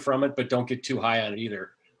positive from it, but don't get too high on it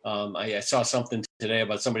either. I saw something today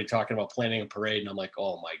about somebody talking about planning a parade, and I'm like,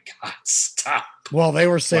 oh my God, stop. Well, they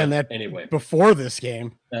were saying that anyway before this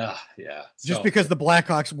game. Yeah. Just because the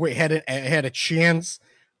Blackhawks had a chance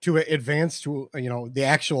to advance to the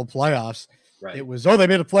actual playoffs. Right. It was they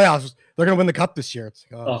made the playoffs. They're going to win the cup this year. It's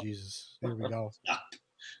like, Jesus, here we go.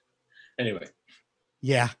 Anyway.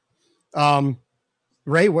 Yeah.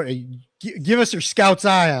 Ray, give us your scout's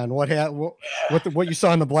eye on what you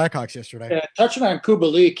saw in the Blackhawks yesterday. Yeah, touching on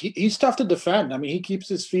Kubalik, he's tough to defend. I mean, he keeps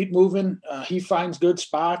his feet moving. He finds good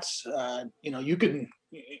spots. You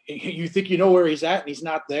think you know where he's at, and he's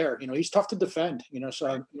not there. He's tough to defend.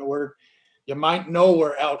 So where you might know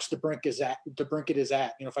where Alex DeBrincat is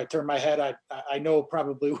at. If I turn my head, I know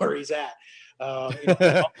probably where he's at.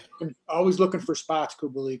 Always looking for spots,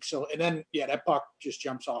 Kubalik. So, and then that puck just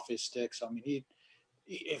jumps off his stick. So I mean,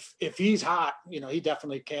 if he's hot, he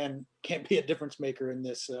definitely can be a difference maker in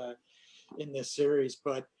this series.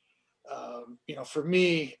 But for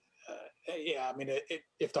me, I mean,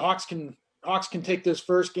 if the Hawks can take this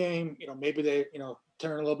first game, maybe they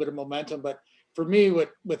turn a little bit of momentum. But for me,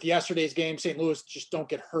 with yesterday's game, St. Louis just don't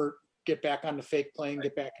get hurt, get back on the fake plane,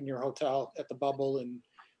 get back in your hotel at the bubble, and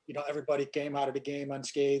everybody came out of the game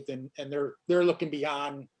unscathed, and they're looking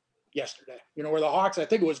beyond yesterday. Where the Hawks, I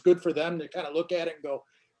think it was good for them to kind of look at it and go,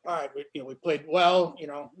 all right, we played well,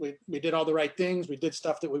 we did all the right things, we did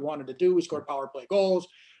stuff that we wanted to do, we scored power play goals,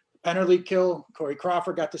 penalty kill, Corey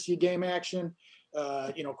Crawford got to see game action,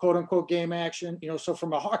 quote unquote game action, so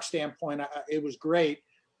from a Hawks standpoint, it was great.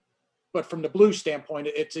 But from the Blues standpoint,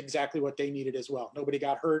 it's exactly what they needed as well. Nobody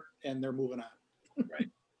got hurt, and they're moving on. Right.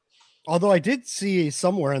 Although I did see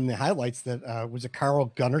somewhere in the highlights that was it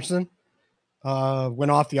Carl Gunnarsson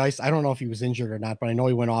went off the ice. I don't know if he was injured or not, but I know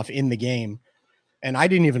he went off in the game. And I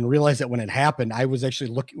didn't even realize that when it happened. I was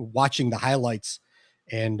actually watching the highlights,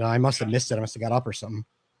 and I must have missed it. I must have got up or something.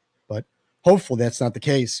 But hopefully that's not the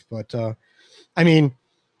case. But, I mean,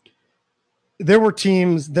 there are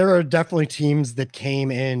definitely teams that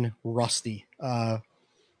came in rusty.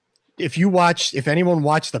 if anyone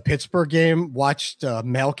watched the Pittsburgh game, watched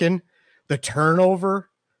Malkin, the turnover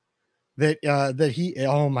that he,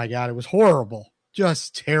 oh my God, it was horrible,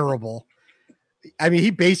 just terrible. I mean,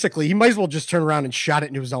 he might as well just turn around and shot it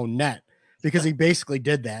into his own net because he basically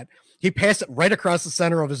did that. He passed it right across the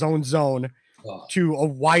center of his own zone to a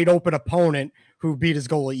wide open opponent who beat his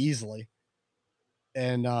goalie easily.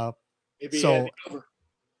 And so,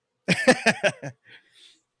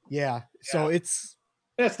 yeah. So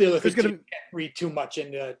that's the other thing. You can't read too much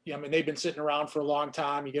into. I mean, they've been sitting around for a long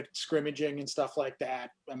time. You get scrimmaging and stuff like that.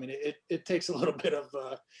 I mean, it takes a little bit of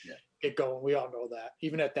get going. We all know that,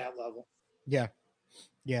 even at that level. Yeah.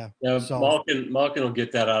 So Malkin will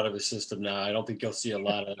get that out of his system now. I don't think you'll see a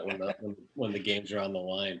lot of it when the games are on the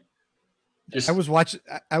line. I was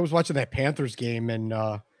watching that Panthers game, and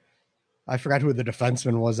I forgot who the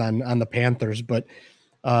defenseman was on the Panthers, but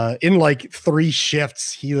in like 3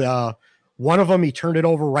 shifts, he one of them he turned it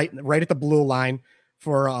over right at the blue line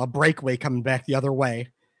for a breakaway coming back the other way,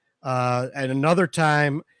 and another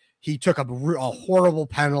time he took a horrible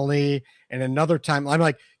penalty, and another time I'm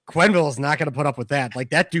like, Quenneville is not going to put up with that. Like,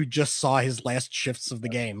 that dude just saw his last shifts of the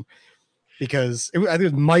game because I think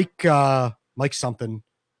it was Mike something,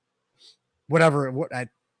 whatever.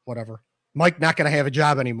 Mike not going to have a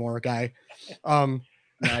job anymore, guy. Not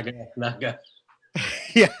good.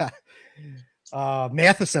 Yeah.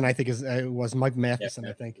 Matheson, I think was Mike Matheson,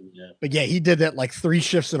 I think. Yeah. But yeah, he did that like 3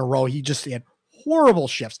 shifts in a row. He just had horrible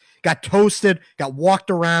shifts, got toasted, got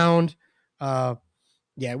walked around.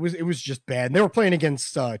 Yeah, it was just bad. And they were playing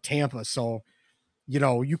against Tampa, so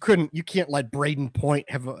you can't let Braden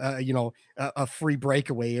Point have a free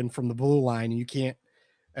breakaway in from the blue line. You can't.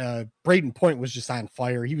 Braden Point was just on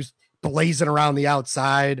fire. He was blazing around the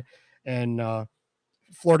outside, and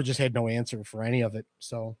Florida just had no answer for any of it.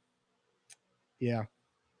 So, yeah.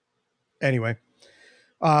 Anyway,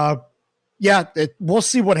 we'll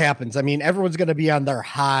see what happens. I mean, everyone's going to be on their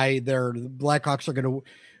high. The Blackhawks are going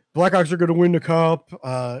to win the cup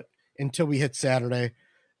until we hit Saturday.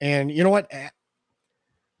 And you know what?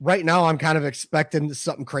 Right now, I'm kind of expecting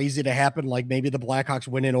something crazy to happen, like maybe the Blackhawks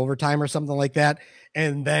win in overtime or something like that.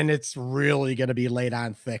 And then it's really going to be laid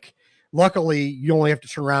on thick. Luckily, you only have to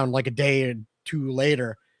turn around like a day or 2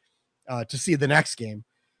 later to see the next game.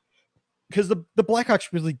 Because the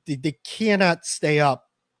Blackhawks really, they cannot stay up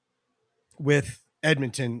with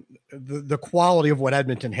Edmonton, the quality of what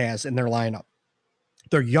Edmonton has in their lineup.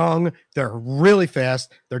 They're young. They're really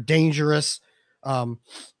fast. They're dangerous.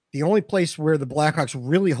 The only place where the Blackhawks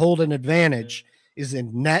really hold an advantage is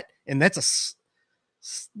in net, and that's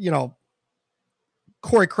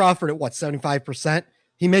Corey Crawford at 75%.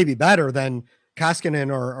 He may be better than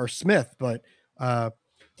Koskinen or Smith, but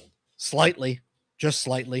just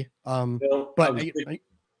slightly. Go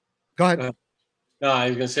ahead. No, I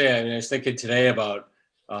was going to say, I was thinking today about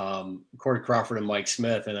Corey Crawford and Mike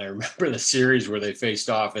Smith, and I remember the series where they faced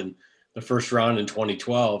off in the first round in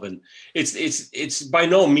 2012, and it's by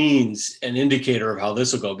no means an indicator of how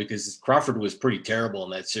this will go, because Crawford was pretty terrible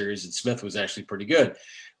in that series and Smith was actually pretty good.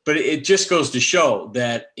 But it just goes to show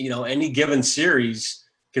that any given series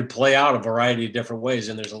can play out a variety of different ways,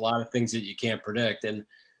 and there's a lot of things that you can't predict. And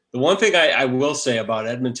the one thing I will say about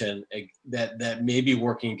Edmonton that may be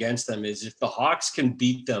working against them is if the Hawks can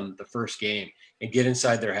beat them the first game and get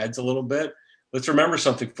inside their heads a little bit. Let's remember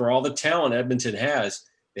something: for all the talent Edmonton has,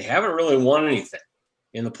 they haven't really won anything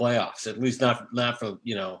in the playoffs, at least not for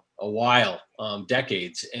a while,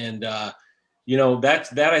 decades. And that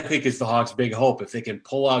I think is the Hawks' big hope. If they can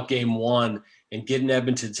pull out game 1 and get in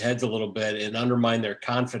Edmonton's heads a little bit and undermine their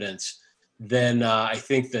confidence, then I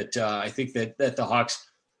think that the Hawks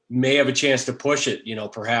may have a chance to push it,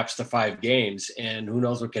 perhaps to 5 games, and who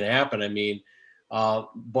knows what can happen. I mean,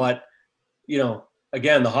 but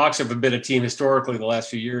again, the Hawks have been a team historically the last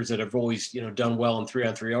few years that have always, done well in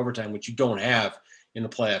 3-on-3 overtime, which you don't have in the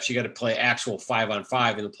playoffs. You got to play actual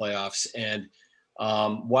 5-on-5 in the playoffs. And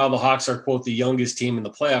while the Hawks are, quote, the youngest team in the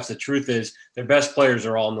playoffs, the truth is their best players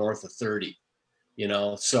are all north of 30,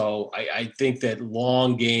 So I think that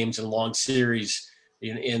long games and long series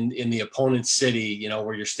in the opponent's city,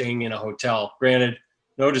 where you're staying in a hotel, granted,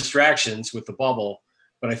 no distractions with the bubble,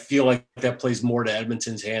 but I feel like that plays more to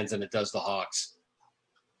Edmonton's hands than it does the Hawks.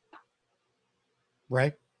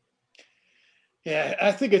 Right. Yeah,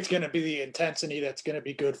 I think it's going to be the intensity that's going to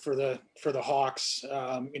be good for the Hawks.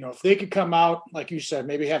 If they could come out, like you said,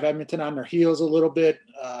 maybe have Edmonton on their heels a little bit.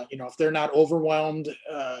 If they're not overwhelmed,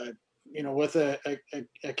 with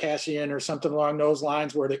a Cassian or something along those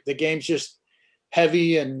lines, where the game's just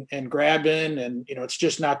heavy and grabbing, and it's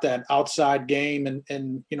just not that outside game.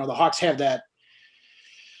 And the Hawks have that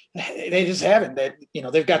They just haven't.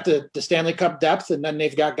 They've got the Stanley Cup depth, and then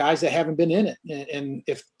they've got guys that haven't been in it. And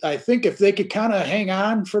if they could kind of hang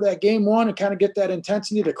on for that game one and kind of get that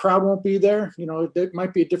intensity, the crowd won't be there. It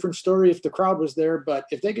might be a different story if the crowd was there, but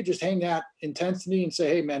if they could just hang that intensity and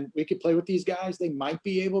say, hey man, we could play with these guys, they might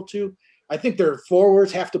be able to. I think their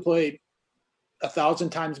forwards have to play 1,000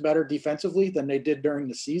 times better defensively than they did during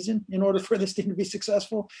the season in order for this team to be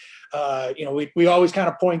successful. We always kind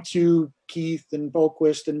of point to Keith and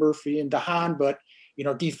Boquist and Murphy and DeHaan, but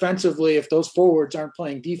defensively, if those forwards aren't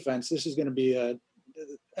playing defense, this is going to be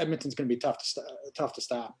Edmonton's going to be tough to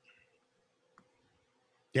stop.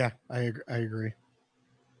 Yeah, I agree.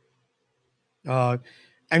 They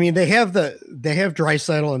have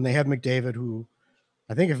Draisaitl and they have McDavid, who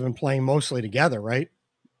I think have been playing mostly together, right?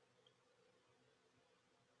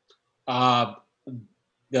 What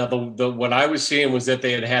I was seeing was that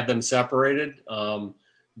they had them separated,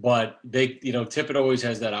 but they, Tippett always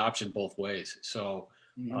has that option both ways. So,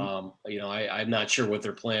 I'm not sure what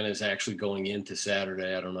their plan is actually going into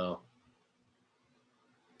Saturday. I don't know.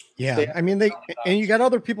 Yeah, and you got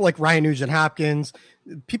other people like Ryan Nugent-Hopkins,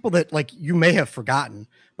 people that like you may have forgotten,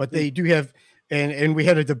 but they do have. And we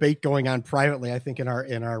had a debate going on privately, I think, in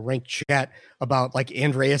our ranked chat about like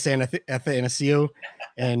Andreas Athanasiou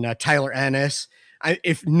and Tyler Ennis.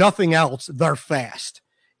 If nothing else, they're fast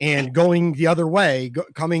and going the other way,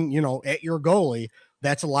 coming, at your goalie.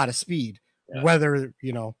 That's a lot of speed. Yeah. Whether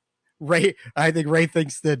Ray, I think Ray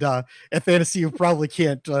thinks that Athanasiou probably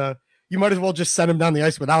can't. You might as well just send him down the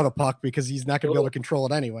ice without a puck because he's not going to be able to control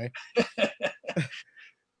it anyway.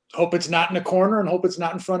 Hope it's not in the corner and hope it's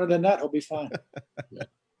not in front of the net. He'll be fine.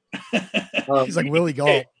 He's like Willie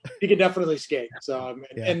Gault. He can definitely skate. So,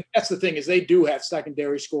 and that's the thing is they do have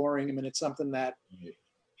secondary scoring. It's something that,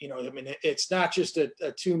 it's not just a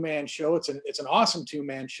 2-man show. It's an awesome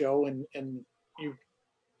 2-man show. And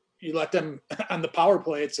you let them on the power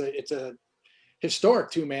play. It's a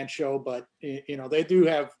historic 2-man show, but they do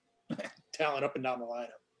have talent up and down the lineup.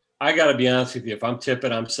 I got to be honest with you. If I'm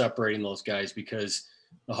Tippett, I'm separating those guys because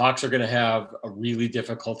the Hawks are going to have a really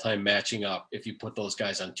difficult time matching up if you put those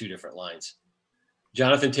guys on 2 different lines.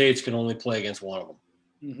 Jonathan Toews can only play against one of them.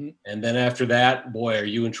 Mm-hmm. And then after that, boy, are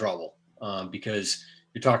you in trouble because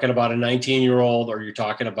you're talking about a 19-year-old or you're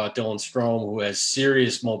talking about Dylan Strome, who has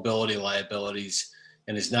serious mobility liabilities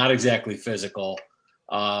and is not exactly physical.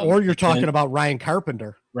 Or you're talking about Ryan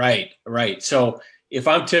Carpenter. Right. So if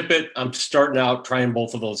I'm Tippett, I'm starting out trying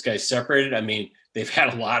both of those guys separated. They've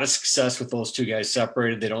had a lot of success with those 2 guys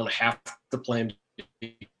separated. They don't have to play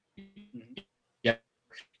them. Yeah.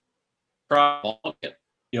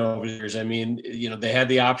 Over the years. They had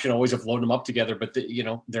the option always of loading them up together, but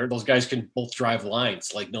those guys can both drive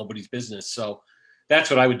lines like nobody's business. So that's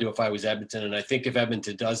what I would do if I was Edmonton. And I think if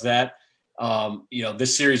Edmonton does that,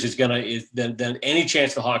 this series is then any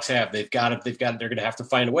chance the Hawks have, they're going to have to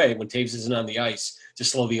find a way when Toews isn't on the ice to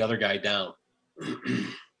slow the other guy down.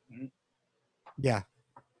 Yeah.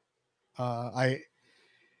 I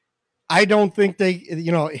don't think they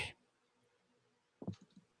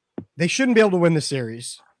shouldn't be able to win the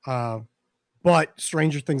series. But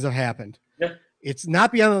stranger things have happened. Yeah. It's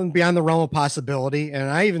not beyond the realm of possibility. And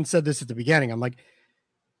I even said this at the beginning. I'm like,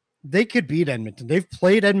 they could beat Edmonton. They've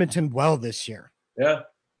played Edmonton well this year. Yeah.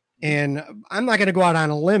 And I'm not going to go out on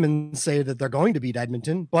a limb and say that they're going to beat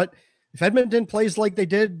Edmonton, but if Edmonton plays like they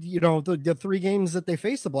did, the 3 games that they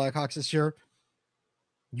faced the Blackhawks this year,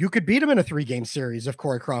 you could beat them in a 3-game series if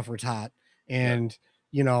Corey Crawford's hot. And,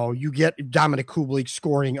 you get Dominic Kubalik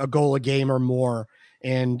scoring a goal a game or more.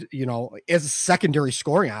 And, as a secondary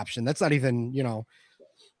scoring option, that's not even,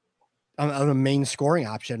 a main scoring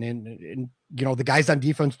option. And the guys on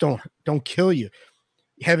defense don't kill you.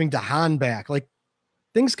 Having DeHaan back, like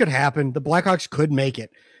things could happen. The Blackhawks could make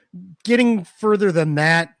it. Getting further than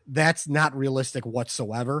that, that's not realistic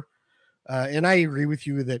whatsoever. And I agree with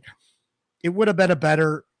you that it would have been a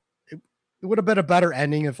better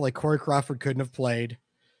ending if like Corey Crawford couldn't have played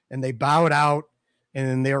and they bowed out and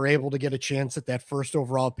then they were able to get a chance at that first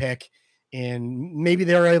overall pick. And maybe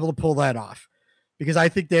they were able to pull that off because I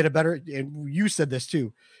think they had a better, and you said this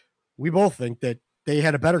too. We both think that they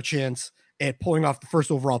had a better chance at pulling off the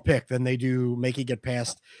first overall pick than they do making it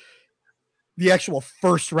past the actual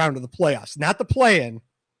first round of the playoffs, not the play-in,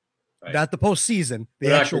 right. Not the postseason,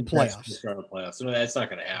 the actual playoffs. No, that's not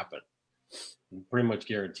going to happen. Pretty much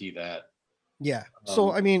guarantee that. Yeah.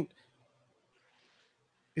 So,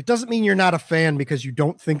 it doesn't mean you're not a fan because you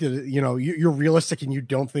don't think that, you're realistic and you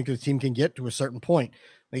don't think the team can get to a certain point.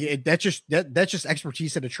 Like that's just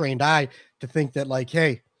expertise at a trained eye to think that like,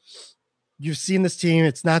 hey, you've seen this team.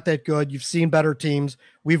 It's not that good. You've seen better teams.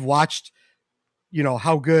 We've watched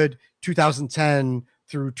how good 2010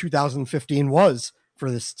 through 2015 was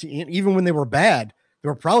for this team. Even when they were bad, they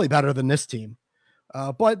were probably better than this team.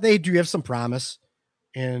 But they do have some promise.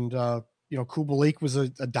 And, Kubalik was a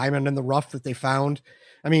diamond in the rough that they found.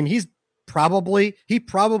 I mean, he probably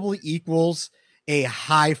equals a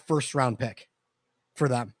high first round pick for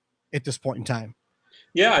them at this point in time.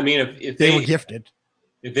 Yeah. I mean, if they were gifted,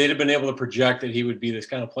 if they'd have been able to project that he would be this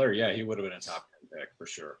kind of player, yeah, he would have been a top 10 pick for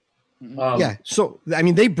sure. Yeah. So, I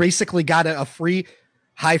mean, they basically got a free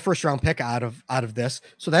high first round pick out of this.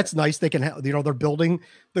 So that's nice. They can, they're building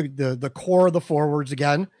the core of the forwards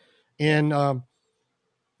again. And,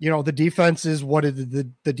 the defense is what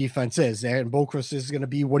the defense is, and Boqvist is going to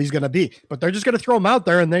be what he's going to be, but they're just going to throw him out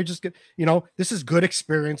there, and they just get, this is good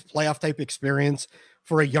experience, playoff type experience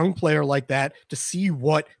for a young player like that to see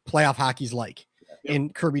what playoff hockey's like in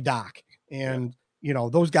Kirby Dach. And,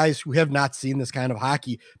 those guys who have not seen this kind of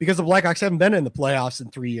hockey, because the Blackhawks haven't been in the playoffs in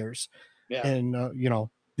 3 years. Yeah. And,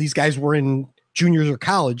 these guys were in juniors or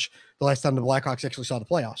college the last time the Blackhawks actually saw the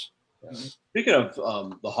playoffs. Yeah. Speaking of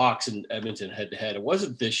the Hawks and Edmonton head-to-head, it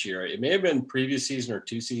wasn't this year. It may have been previous season or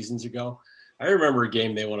 2 seasons ago. I remember a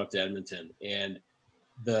game they went up to Edmonton, and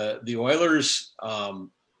the Oilers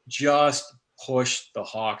just pushed the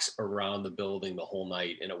Hawks around the building the whole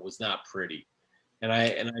night, and it was not pretty.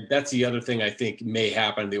 And that's the other thing I think may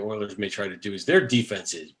happen. The Oilers may try to do is their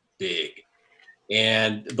defense is big,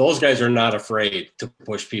 and those guys are not afraid to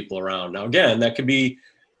push people around. Now, again, that could be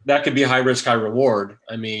high risk, high reward.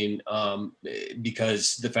 I mean,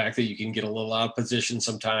 because the fact that you can get a little out of position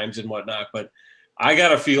sometimes and whatnot. But I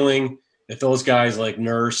got a feeling that those guys like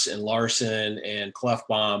Nurse and Larson and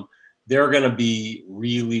Clefbaum, they're going to be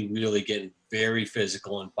really, really getting very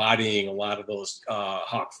physical and bodying a lot of those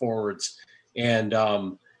Hawk forwards. And,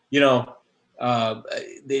 you can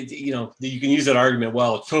use that argument.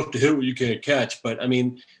 Well, it's tough to hit what you can't catch. But I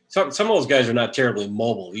mean, some of those guys are not terribly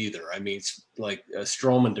mobile either. I mean, it's like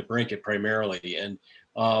Stroman to DeBrincat primarily. And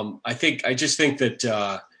I just think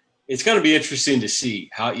that it's going to be interesting to see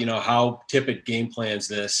how Tippett game plans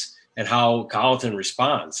this and how Colliton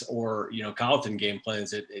responds, or, Colliton game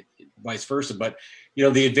plans it vice versa. But,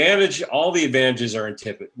 all the advantages are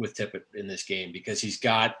with Tippett in this game, because he's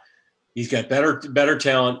got better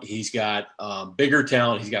talent. He's got bigger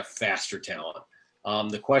talent. He's got faster talent.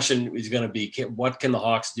 The question is going to be, what can the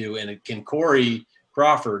Hawks do? And can Corey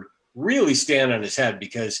Crawford really stand on his head?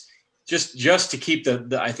 Because just to keep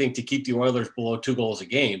to keep the Oilers below 2 goals a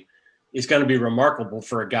game is going to be remarkable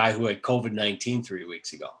for a guy who had COVID-19 3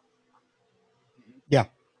 weeks ago. Yeah,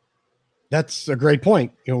 that's a great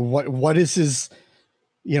point. What is his,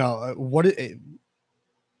 is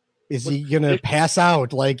he going to pass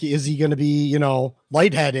out? Like, is he going to be,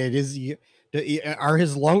 lightheaded? Is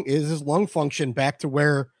his lung function back to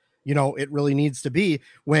where, it really needs to be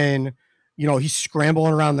when, he's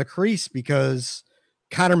scrambling around the crease because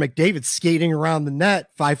Connor McDavid's skating around the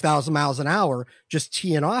net 5,000 miles an hour, just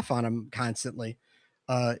teeing off on him constantly.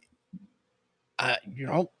 The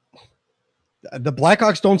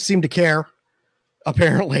Blackhawks don't seem to care,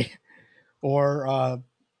 apparently, or,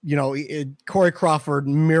 Corey Crawford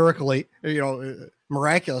miraculously,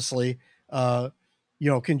 can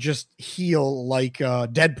just heal like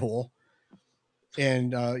Deadpool,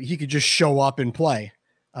 and he could just show up and play.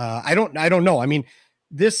 I don't know. I mean,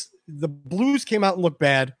 the Blues came out and looked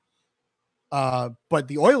bad, but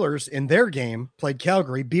the Oilers in their game played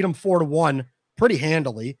Calgary, beat them 4-1 pretty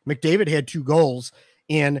handily. McDavid had 2 goals,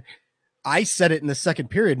 and I said it in the second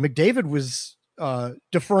period. McDavid was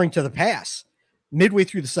deferring to the pass midway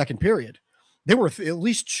through the second period. There were at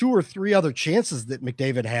least 2 or 3 other chances that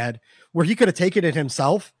McDavid had where he could have taken it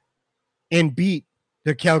himself and beat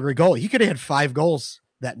the Calgary goalie. He could have had 5 goals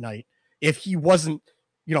that night if he wasn't,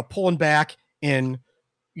 pulling back and,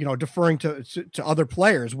 deferring to other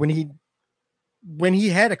players when he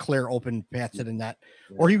had a clear open path to the net,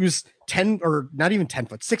 or he was 10 or not even 10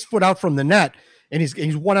 foot, 6 foot out from the net, and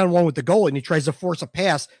he's one-on-one with the goalie, and he tries to force a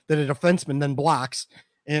pass that a defenseman then blocks,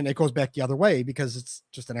 and it goes back the other way because it's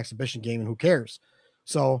just an exhibition game and who cares?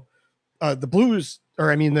 So the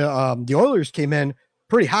Oilers came in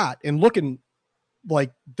pretty hot and looking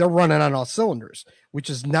like they're running on all cylinders, which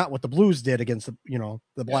is not what the Blues did against the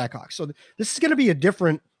Blackhawks. So this is going to be a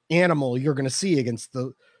different animal you're going to see against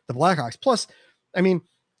the Blackhawks. Plus, I mean,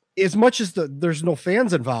 as much as there's no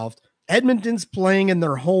fans involved, Edmonton's playing in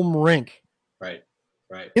their home rink. Right.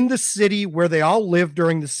 In the city where they all live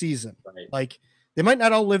during the season. Right. Like, they might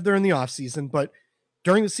not all live there in the off season, but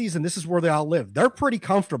during the season, this is where they all live. They're pretty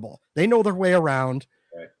comfortable. They know their way around.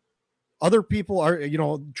 Right. Other people are,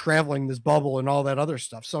 traveling this bubble and all that other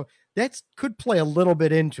stuff. So that could play a little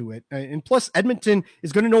bit into it. And plus Edmonton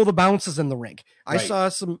is going to know the bounces in the rink. I Right.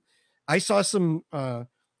 saw some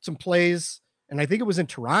plays, and I think it was in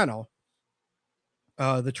Toronto.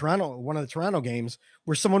 One of the Toronto games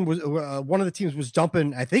where someone was one of the teams was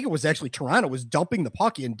dumping. I think it was actually Toronto was dumping the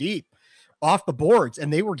puck in deep off the boards,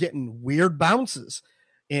 and they were getting weird bounces,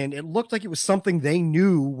 and it looked like it was something they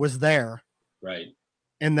knew was there. Right.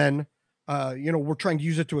 And then, we're trying to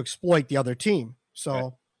use it to exploit the other team.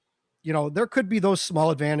 So, Right. There could be those small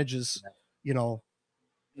advantages, Mhm.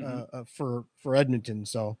 for Edmonton.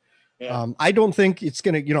 So, Yeah. I don't think it's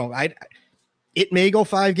going to, it may go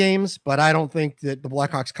 5 games, but I don't think that the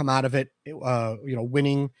Blackhawks come out of it,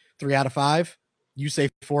 winning 3 out of 5. You say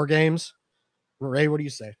 4 games. Ray, what do you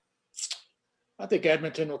say? I think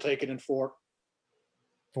Edmonton will take it in 4.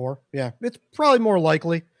 4? Yeah, it's probably more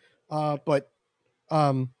likely. But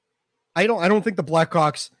I don't think the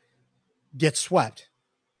Blackhawks get swept.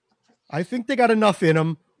 I think they got enough in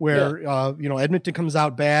them where Edmonton comes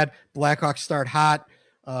out bad, Blackhawks start hot,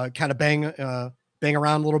 kind of bang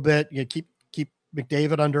around a little bit. You keep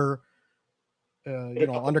McDavid under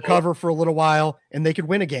cover for a little while, and they could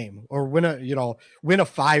win a game or win a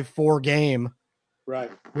 5-4 game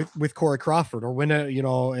Right. with Corey Crawford, or win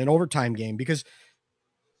an overtime game, because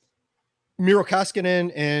Miro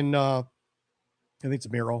Koskinen and I think it's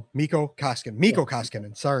Mikko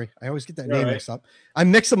Koskinen. Sorry, I always get that name mixed up. I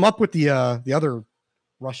mix them up with the other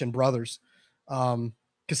Russian brothers,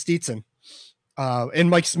 Kostitsyn and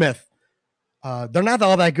Mike Smith. They're not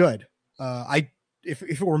all that good. If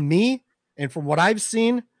it were me, and from what I've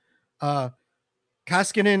seen,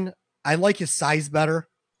 Koskinen, I like his size better.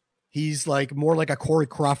 He's like more like a Corey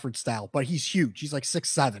Crawford style, but he's huge. He's like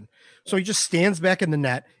 6'7". So he just stands back in the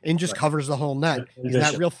net and just covers the whole net. He's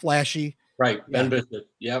not real flashy. Right. Yeah. Ben Bishop.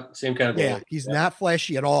 Yep. Same kind of Yeah, goal. he's not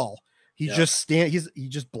flashy at all. He just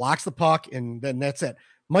blocks the puck, and then that's it.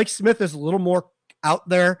 Mike Smith is a little more out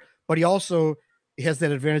there, but he also has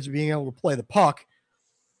that advantage of being able to play the puck,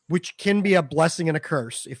 which can be a blessing and a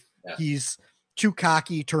curse. If he's too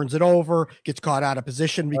cocky, turns it over, gets caught out of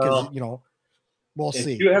position because we'll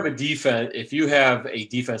see. If you have a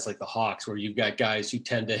defense like the Hawks, where you've got guys who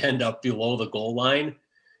tend to end up below the goal line,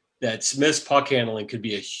 that Smith's puck handling could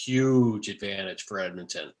be a huge advantage for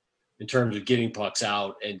Edmonton in terms of getting pucks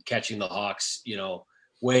out and catching the Hawks,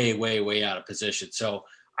 way, way, way out of position. So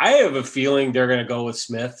I have a feeling they're going to go with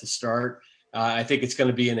Smith to start. I think it's going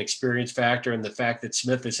to be an experience factor, and the fact that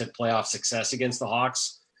Smith has had playoff success against the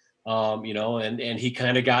Hawks, and he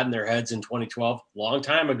kind of got in their heads in 2012, long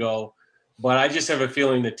time ago. But I just have a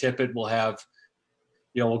feeling that Tippett will have,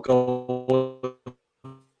 will go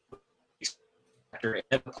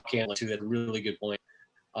and to that really good point.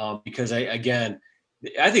 Because I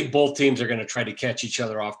think both teams are going to try to catch each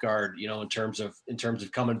other off guard, in terms of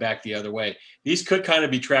coming back the other way. These could kind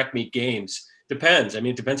of be track meet games. Depends. I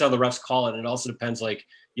mean, it depends how the refs call it. And it also depends,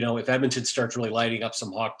 if Edmonton starts really lighting up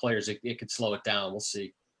some Hawk players, it could slow it down. We'll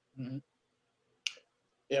see. Mm-hmm.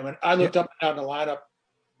 Yeah, when I looked up and down the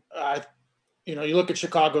lineup, you look at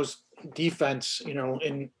Chicago's defense,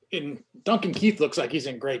 in Duncan Keith looks like he's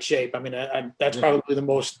in great shape. I mean, that's probably the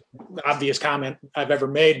most obvious comment I've ever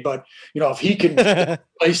made. But, if he can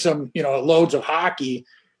play some, loads of hockey,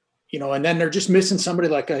 and then they're just missing somebody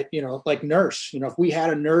like like Nurse. If we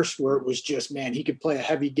had a Nurse where it was just, man, he could play a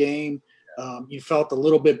heavy game. You felt a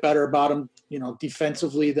little bit better about him,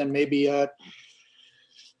 defensively than maybe,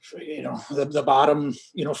 the bottom,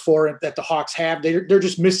 4 that the Hawks have. They're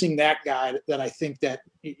just missing that guy that I think that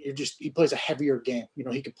he plays a heavier game.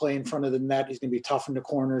 He could play in front of the net. He's going to be tough in the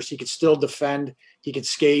corners. He could still defend. He could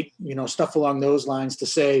skate, stuff along those lines, to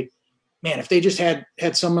say, man, if they just had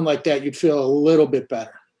someone like that, you'd feel a little bit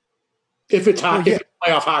better. If it's hockey, if it's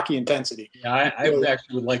playoff hocky intensity. Yeah, I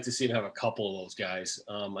actually would like to see him have a couple of those guys.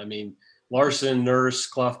 I mean, Larson, Nurse,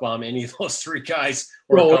 Klefbom, any of those 3 guys,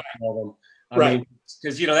 or a couple of them. I mean,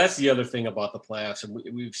 because that's the other thing about the playoffs, and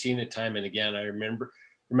we've seen it time and again. I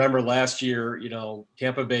remember last year,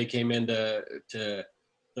 Tampa Bay came into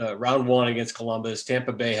round 1 against Columbus.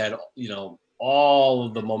 Tampa Bay had all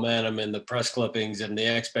of the momentum and the press clippings and the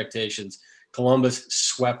expectations. Columbus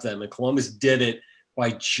swept them, and Columbus did it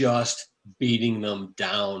by just beating them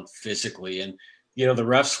down physically. And the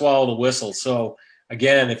refs swallow the whistle. So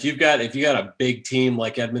again, if you got a big team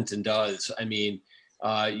like Edmonton does, I mean,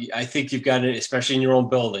 I think you've got it, especially in your own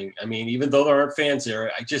building. I mean, even though there aren't fans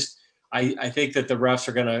there, I think that the refs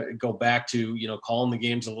are going to go back to, calling the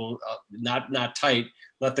games a little not tight,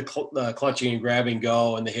 let the clutching and grabbing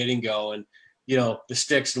go and the hitting go, and, the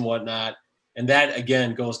sticks and whatnot. And that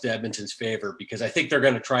again goes to Edmonton's favor, because I think they're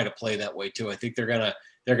going to try to play that way too. I think they're going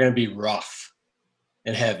to be rough.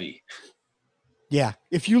 and heavy. Yeah.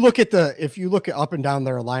 If you look at up and down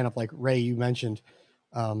their lineup, like Ray, you mentioned,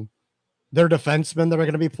 their defensemen that are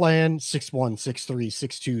going to be playing 6'1", 6'3",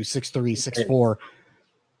 6'2", 6'3", 6'4".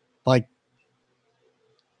 Like,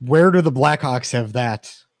 where do the Blackhawks have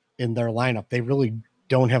that in their lineup? They really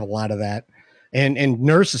don't have a lot of that. And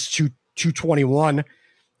Nurse is 221.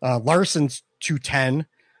 Larson's 210.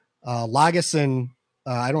 Lagesson,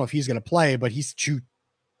 I don't know if he's going to play, but he's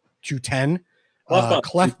 210.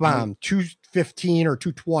 Clefbaum 215 or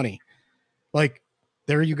 220. Like,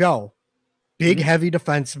 there you go. Big, heavy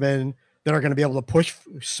defensemen that are going to be able to push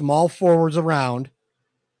small forwards around.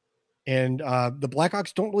 And the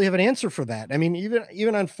Blackhawks don't really have an answer for that. I mean,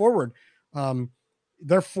 even on forward,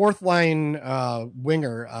 their fourth line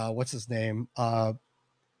winger, what's his name? What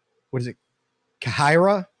is it?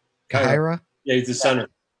 Kahira? Yeah, he's the center.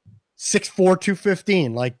 6'4",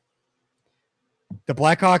 215. Like, the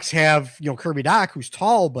Blackhawks have, Kirby Dach, who's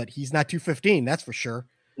tall, but he's not 215. That's for sure.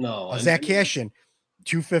 No. Zach Cashin,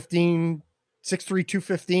 215, 6'3",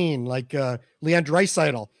 215. Like Leon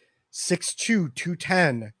Draisaitl, 6'2",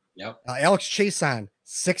 210. Yep. Alex Chason,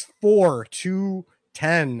 6'4",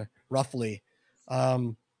 210, roughly.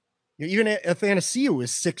 Even Athanasiou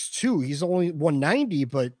is 6'2". He's only 190,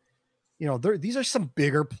 but these are some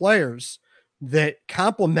bigger players that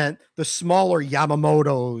complement the smaller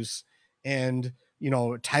Yamamotos and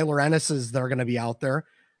Tyler Ennis's that are going to be out there,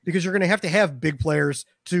 because you're going to have big players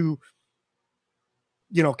to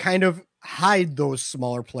kind of hide those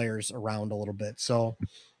smaller players around a little bit. So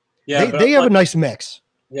yeah, they have a nice mix.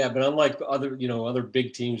 Yeah, but unlike other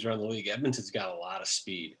big teams around the league, Edmonton's got a lot of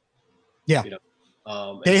speed. Yeah.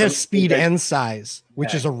 They have speed and size,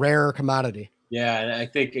 which is a rare commodity. Yeah, and I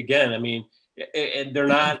think, again, I mean, and they're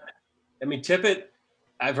not – I mean, Tippett,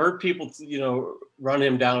 I've heard people, run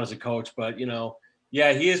him down as a coach, but,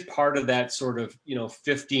 yeah, he is part of that sort of,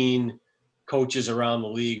 15 coaches around the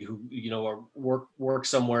league who, are work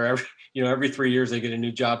somewhere every 3 years they get a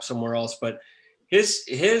new job somewhere else. But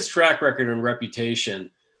his track record and reputation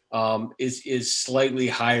is slightly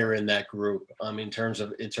higher in that group in terms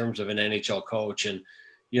of an NHL coach. And,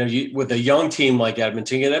 with a young team like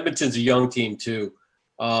Edmonton, and Edmonton's a young team too.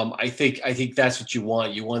 I think that's what you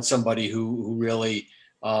want. You want somebody who really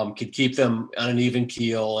can keep them on an even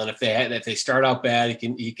keel. And if they start out bad,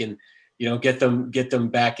 he can get them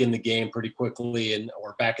back in the game pretty quickly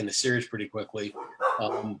or back in the series pretty quickly.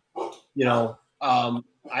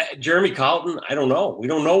 Jeremy Colleton, I don't know. We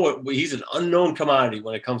don't know he's an unknown commodity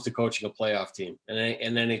when it comes to coaching a playoff team, an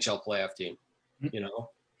NHL playoff team.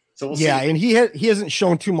 So we'll see. And he hasn't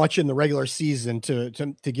shown too much in the regular season to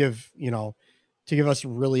give us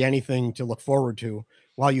really anything to look forward to.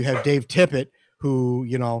 While you have Dave Tippett, who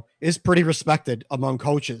is pretty respected among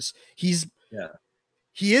coaches. He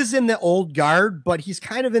is in the old guard, but he's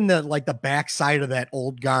kind of in the backside of that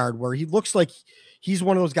old guard, where he looks like he's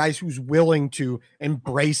one of those guys who's willing to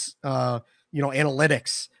embrace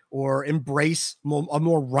analytics or embrace a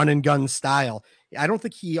more run and gun style. I don't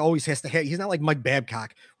think he always has to he's not like Mike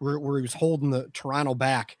Babcock where he was holding the Toronto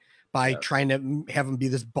back by trying to have them be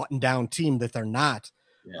this button down team that they're not.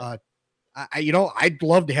 Yeah. I'd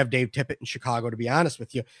love to have Dave Tippett in Chicago, to be honest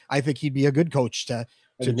with you. I think he'd be a good coach to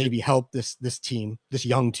maybe help this team, this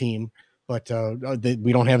young team, but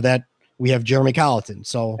we don't have that. We have Jeremy Colleton.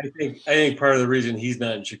 So I think part of the reason he's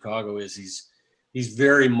not in Chicago is he's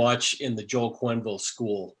very much in the Joel Quenneville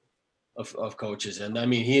school of coaches. And I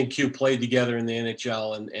mean, he and Q played together in the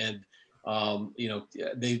NHL and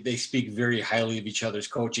they speak very highly of each other's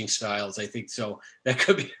coaching styles. I think so. That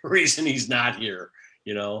could be the reason he's not here,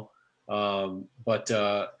 yeah. What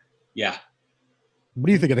do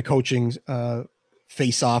you think of the coaching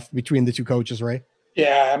face off between the two coaches, Ray?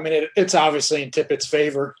 Yeah, I mean, it's obviously in Tippett's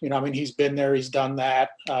favor. He's been there, he's done that.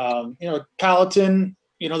 Colleton,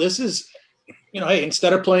 this is, hey,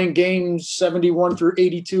 instead of playing games 71 through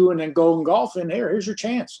 82 and then going golfing, here's your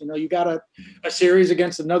chance. You got a series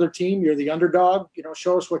against another team. You're the underdog.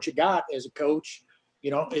 Show us what you got as a coach.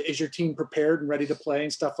 Is your team prepared and ready to play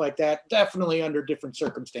and stuff like that? Definitely under different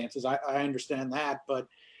circumstances. I understand that, but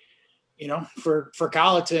for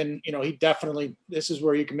Colleton, he definitely, this is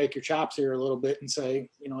where you can make your chops here a little bit and say,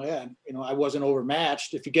 I wasn't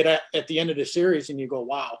overmatched. If you get at the end of the series and you go,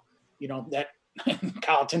 wow, that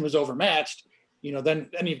Colleton was overmatched, then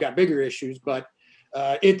you've got bigger issues. But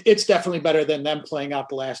it's definitely better than them playing out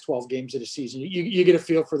the last 12 games of the season. You get a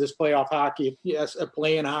feel for this playoff hockey. Yes, a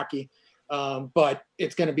play-in hockey, but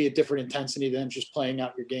it's going to be a different intensity than just playing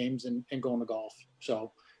out your games and going to golf.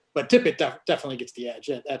 So, but Tippett definitely gets the edge.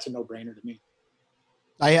 That's a no-brainer to me.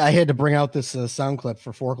 I had to bring out this sound clip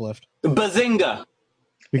for Forklift. Bazinga!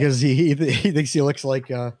 because he thinks he looks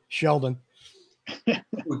like Sheldon.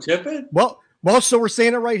 Who, Tippett? Well, so we're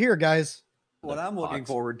saying it right here, guys. What I'm looking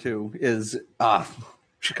forward to is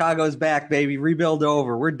Chicago's back, baby. Rebuild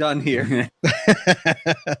over. We're done here.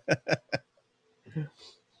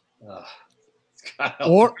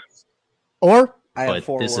 or I have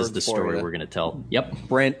But this is words the for story you. we're going to tell. Yep.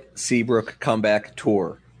 Brent Seabrook comeback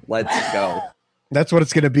tour. Let's go. that's what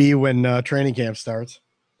it's going to be when training camp starts.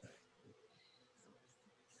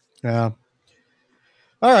 Yeah.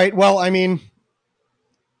 All right. Well, I mean,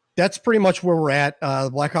 that's pretty much where we're at.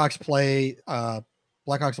 The Blackhawks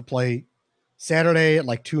will play Saturday at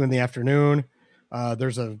like 2 p.m.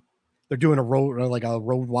 They're doing a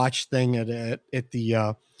road watch thing at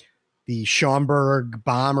the Schaumburg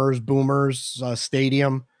Boomers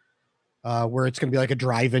Stadium, where it's going to be like a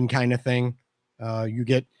drive-in kind of thing.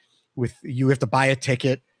 You have to buy a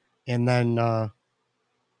ticket, and then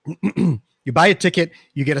you buy a ticket,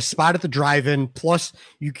 you get a spot at the drive-in, plus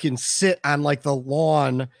you can sit on like the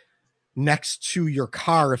lawn next to your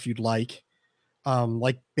car if you'd like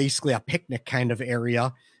basically a picnic kind of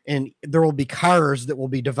area. And there will be cars that will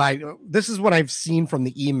be divided. This is what I've seen from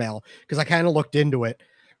the email, because I kind of looked into it.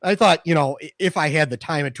 I thought, if I had the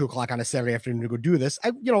time at 2:00 on a Saturday afternoon to go do this,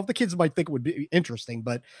 the kids might think it would be interesting,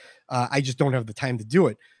 but I just don't have the time to do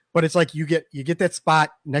it. But it's like you get that spot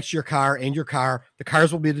next to your car and your car. The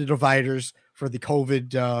cars will be the dividers for the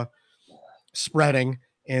COVID spreading,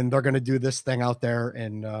 and they're going to do this thing out there.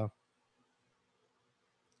 And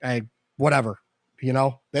whatever,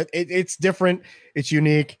 that it's different. It's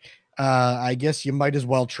unique. I guess you might as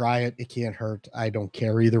well try it. It can't hurt. I don't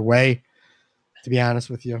care either way, to be honest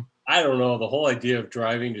with you. I don't know. The whole idea of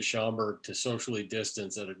driving to Schaumburg to socially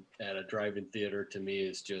distance at a drive-in theater, to me,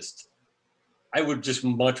 is just, I would just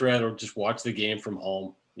much rather just watch the game from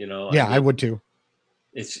home. Yeah, I would too.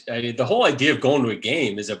 The whole idea of going to a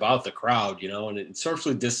game is about the crowd, and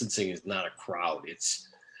socially distancing is not a crowd.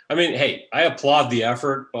 Hey, I applaud the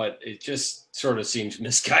effort, but it just sort of seems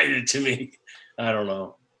misguided to me. I don't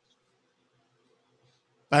know.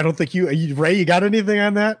 I don't think Ray, you got anything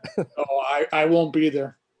on that? Oh, I won't be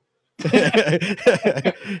there.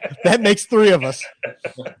 That makes 3 of us.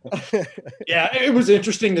 Yeah, it was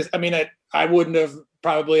interesting. I wouldn't have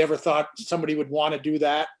probably ever thought somebody would want to do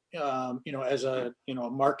that, as a,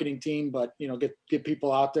 marketing team, but, get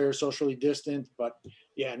people out there socially distant. But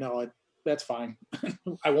yeah, no, that's fine.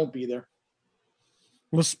 I won't be there.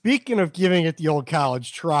 Well, speaking of giving it the old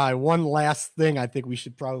college try, one last thing I think we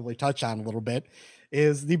should probably touch on a little bit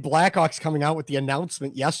is the Blackhawks coming out with the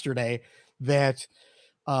announcement yesterday that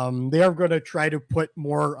they are going to try to put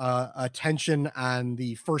more attention on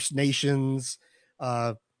the First Nations,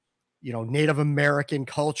 Native American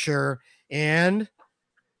culture. And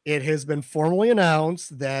it has been formally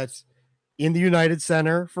announced that in the United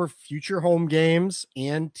Center for future home games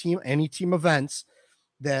and any team events,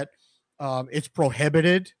 that it's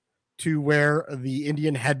prohibited to wear the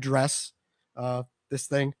Indian headdress, the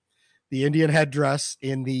Indian headdress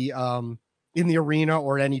in the arena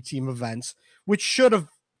or any team events, which should have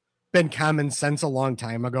been common sense a long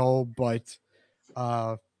time ago. But,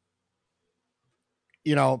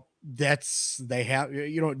 these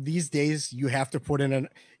days you have to put in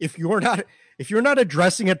if you're not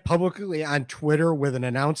addressing it publicly on Twitter with an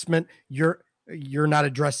announcement, you're not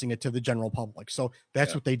addressing it to the general public. So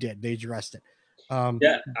that's what they did. They addressed it.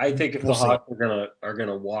 I think if the Hawks are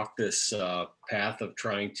gonna walk this path of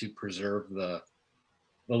trying to preserve the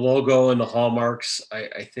logo and the hallmarks,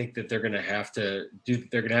 I think that they're gonna have to do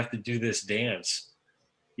this dance.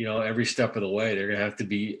 Every step of the way, they're gonna have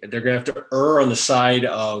to err on the side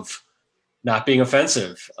of not being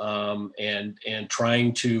offensive, and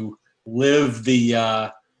trying to live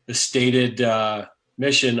the stated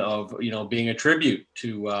mission of being a tribute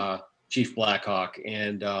to Chief Blackhawk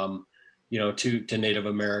and to Native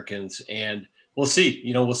Americans. And we'll see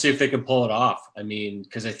if they can pull it off.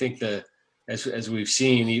 Because I think as we've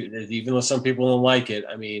seen, even though some people don't like it,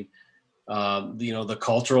 the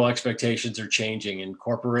cultural expectations are changing, and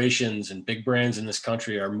corporations and big brands in this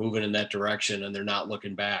country are moving in that direction, and they're not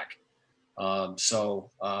looking back. So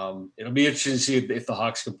it'll be interesting to see if the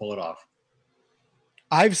Hawks can pull it off.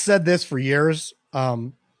 I've said this for years,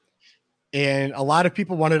 and a lot of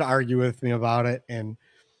people wanted to argue with me about it. And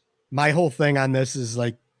my whole thing on this is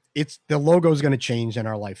like, the logo is going to change in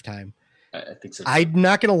our lifetime. I think so. I'm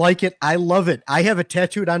not going to like it. I love it. I have it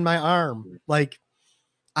tattooed on my arm. Like,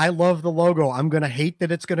 I love the logo. I'm going to hate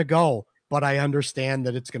that it's going to go, but I understand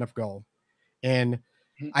that it's going to go. And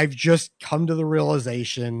I've just come to the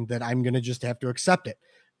realization that I'm going to just have to accept it.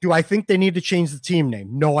 Do I think they need to change the team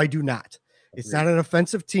name? No, I do not. It's not an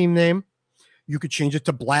offensive team name. You could change it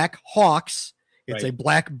to Black Hawks. It's Right. a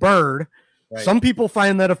black bird. Right. Some people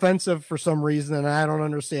find that offensive for some reason, and I don't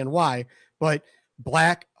understand why. But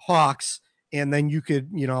Black Hawks, and then you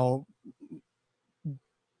could,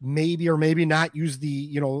 maybe or maybe not use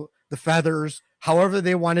the feathers, however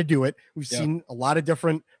they want to do it. We've seen a lot of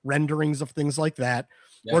different renderings of things like that,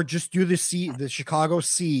 or just do the Chicago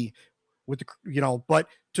C with the, but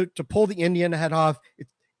to pull the Indian head off,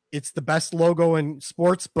 it's the best logo in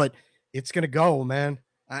sports, but it's going to go, man.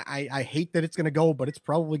 I hate that it's going to go, but it's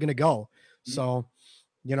probably going to go. So,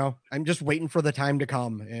 I'm just waiting for the time to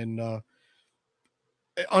come. And,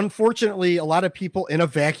 unfortunately, a lot of people in a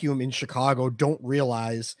vacuum in Chicago don't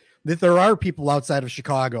realize that there are people outside of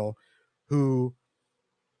Chicago who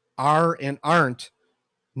are and aren't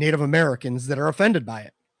Native Americans that are offended by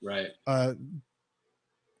it. Right.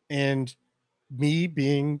 And me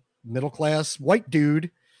being middle-class white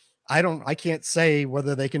dude, I can't say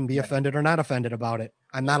whether they can be offended or not offended about it.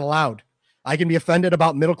 I'm not allowed. I can be offended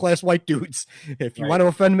about middle-class white dudes. If you want to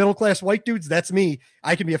offend middle-class white dudes, that's me.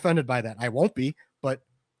 I can be offended by that. I won't be, but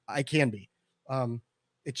I can be.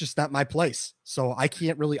 It's just not my place. So I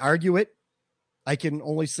can't really argue it. I can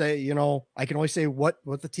only say, what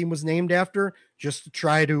the team was named after, just to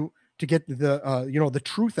try to get the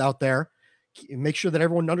truth out there, make sure that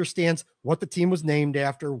everyone understands what the team was named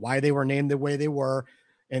after, why they were named the way they were.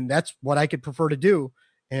 And that's what I could prefer to do.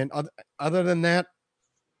 And other than that,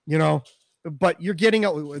 but you're getting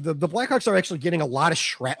the Blackhawks are actually getting a lot of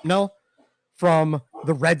shrapnel from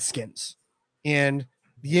the Redskins and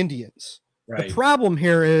the Indians. Right. The problem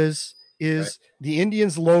here is the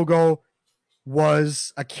Indians logo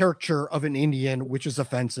was a caricature of an Indian, which is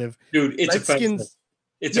offensive. Dude, it's Redskins, offensive.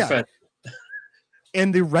 It's offensive.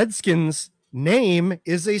 And the Redskins name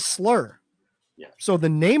is a slur. Yeah. So the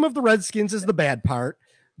name of the Redskins is the bad part.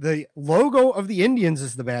 The logo of the Indians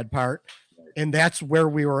is the bad part. And that's where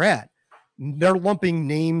we were at. They're lumping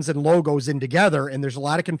names and logos in together, and there's a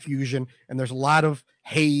lot of confusion, and there's a lot of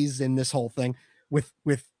haze in this whole thing with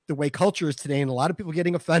the way culture is today, and a lot of people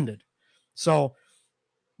getting offended. So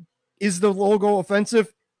is the logo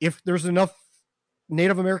offensive? If there's enough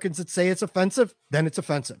Native Americans that say it's offensive, then it's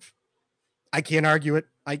offensive. I can't argue it.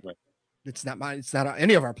 It's not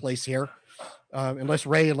any of our place here. Unless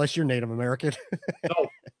you're Native American.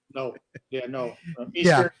 No.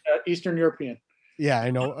 Eastern European. Yeah,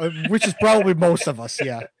 I know, which is probably most of us.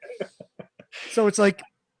 Yeah. So it's like,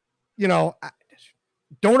 don't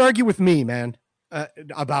argue with me, man,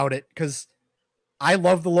 about it, because I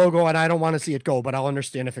love the logo and I don't want to see it go, but I'll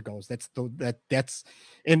understand if it goes. That's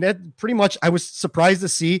pretty much. I was surprised to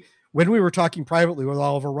see when we were talking privately with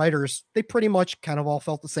all of our writers, they pretty much kind of all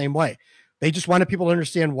felt the same way. They just wanted people to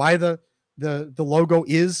understand why the logo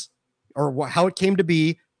is, or how it came to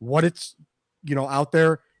be, what it's, out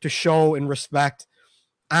there to show and respect.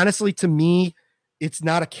 Honestly, to me, it's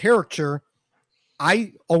not a caricature.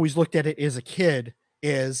 I always looked at it as a kid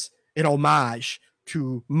as an homage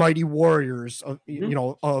to mighty warriors of,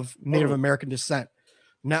 of Native American descent.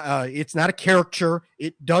 Now, it's not a caricature.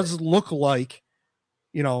 It does look like,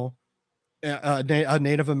 a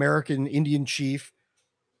Native American Indian chief,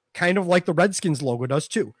 kind of like the Redskins logo does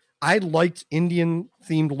too. I liked Indian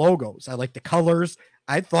themed logos. I liked the colors.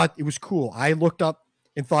 I thought it was cool. I looked up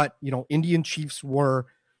and thought, Indian chiefs were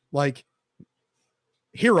like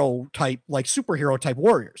hero type, like superhero type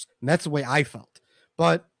warriors. And that's the way I felt.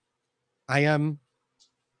 But I am,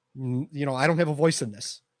 I don't have a voice in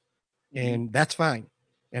this, and that's fine.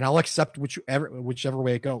 And I'll accept whichever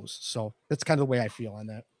way it goes. So that's kind of the way I feel on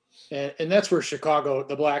that. And that's where Chicago,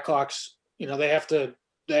 the Blackhawks,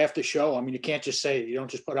 they have to show. I mean, you can't just say it. You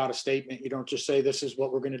don't just put out a statement. You don't just say this is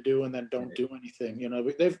what we're going to do and then don't do anything.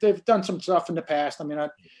 They've done some stuff in the past. I mean,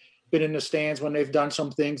 I've been in the stands when they've done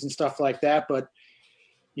some things and stuff like that. But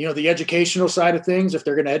the educational side of things, if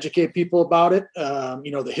they're going to educate people about it,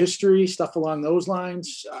 the history, stuff along those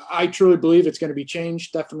lines, I truly believe it's going to be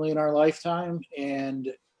changed definitely in our lifetime. And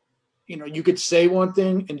you could say one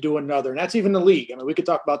thing and do another, and that's even the league. I mean, we could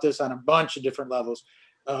talk about this on a bunch of different levels.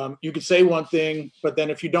 You could say one thing, but then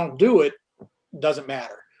if you don't do it, it doesn't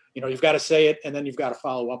matter. You've got to say it, and then you've got to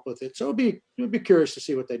follow up with it. So it'd be curious to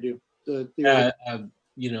see what they do.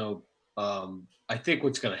 I think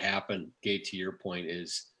what's going to happen, Gate, to your point,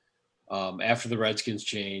 is after the Redskins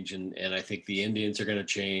change, and I think the Indians are going to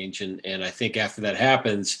change, and I think after that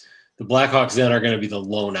happens, the Blackhawks then are going to be the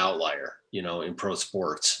lone outlier, in pro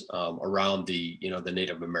sports around the the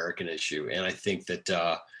Native American issue. And I think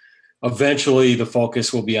that eventually the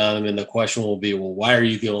focus will be on them, and the question will be, well, why are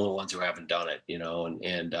you the only ones who haven't done it?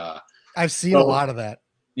 And I've seen a lot of that.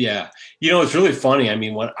 Yeah. It's really funny. I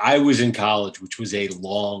mean, when I was in college, which was a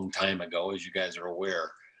long time ago, as you guys are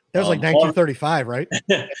aware, That was like 1935, right?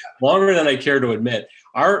 longer than I care to admit,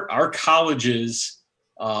 our college's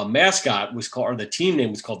mascot was called, or the team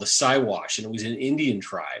name was called the Siwash, and it was an Indian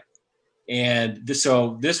tribe. And this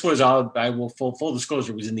was, I will full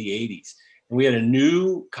disclosure, was in the 80s. And we had a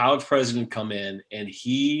new college president come in, and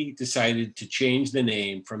he decided to change the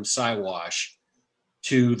name from Siwash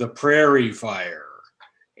to the Prairie Fire.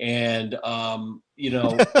 And, I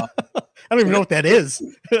don't even know what that is.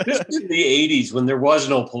 this was in the 80s when there was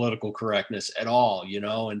no political correctness at all,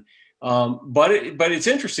 and but it's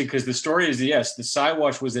interesting because the story is, yes, the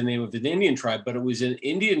Siwash was the name of the Indian tribe, but it was an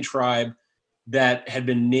Indian tribe that had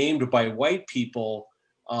been named by white people,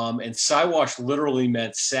 and Siwash literally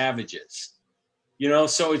meant savages,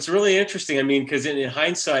 so it's really interesting. I mean, because in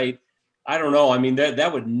hindsight, I don't know. I mean,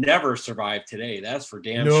 that would never survive today. That's for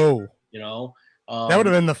damn sure. That would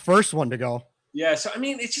have been the first one to go. Yeah. So, I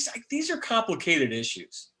mean, it's just like, these are complicated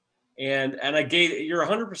issues. And you're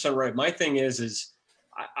 100% right. My thing is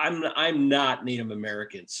I'm not Native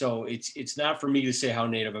American. So it's not for me to say how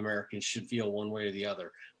Native Americans should feel one way or the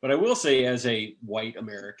other. But I will say, as a white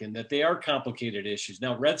American, that they are complicated issues.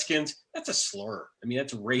 Now, Redskins, that's a slur. I mean,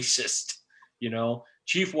 that's racist.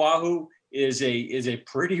 Chief Wahoo is a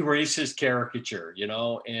pretty racist caricature,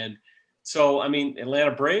 and so, I mean,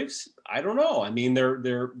 Atlanta Braves, I don't know. I mean,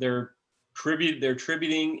 they're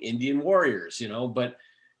tributing Indian warriors, but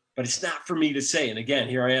it's not for me to say. And again,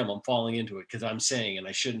 here I am, I'm falling into it because I'm saying, and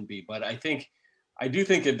I shouldn't be, but I do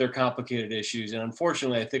think that they're complicated issues. And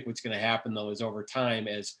unfortunately, I think what's going to happen though, is over time,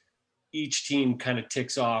 as each team kind of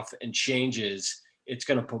ticks off and changes, it's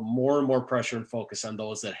going to put more and more pressure and focus on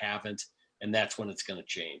those that haven't. And that's when it's going to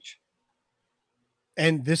change.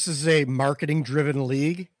 And this is a marketing driven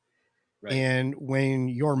league. Right. And when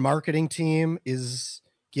your marketing team is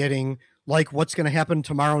getting, like what's going to happen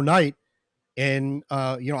tomorrow night in,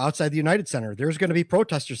 outside the United Center, there's going to be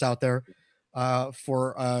protesters out there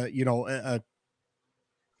for,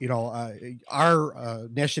 our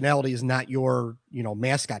nationality is not your,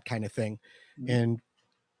 mascot kind of thing. Mm-hmm. And,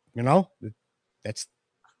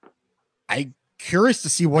 I'm curious to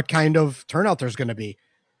see what kind of turnout there's going to be.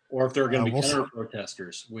 Or if there are going to be counter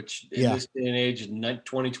protesters, which in this day and age, in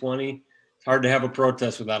 2020, it's hard to have a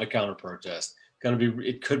protest without a counter protest.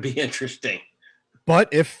 It could be interesting.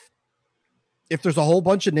 But if there's a whole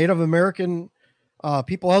bunch of Native American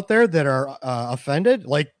people out there that are offended,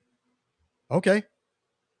 like, okay,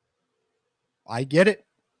 I get it.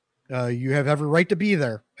 You have every right to be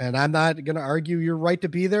there, and I'm not going to argue your right to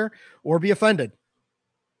be there or be offended.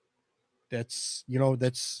 That's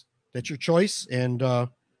your choice. And,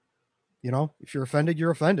 if you're offended,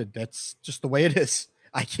 you're offended. That's just the way it is.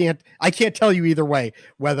 I can't tell you either way,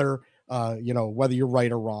 whether you're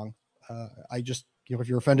right or wrong. I just, if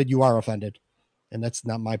you're offended, you are offended, and that's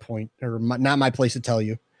not my point, or not my place to tell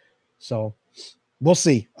you. So we'll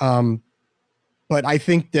see. But I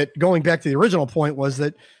think that going back to the original point was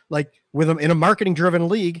that, like, in a marketing driven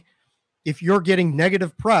league, if you're getting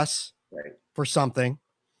negative press for something,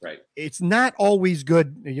 right, it's not always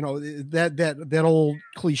good. That old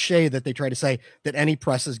cliche that they try to say that any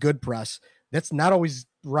press is good press. That's not always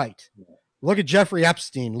right. Yeah. Look at Jeffrey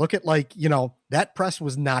Epstein. Look at, that press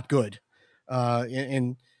was not good.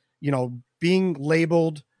 And being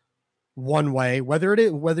labeled one way, whether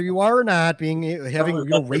you are or not, having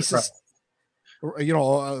racist,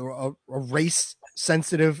 a race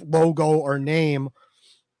sensitive logo or name,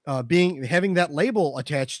 having that label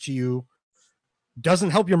attached to you doesn't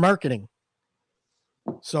help your marketing.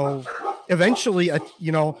 So eventually,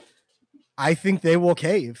 I think they will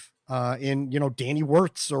cave. Danny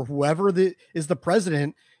Wirtz or whoever is the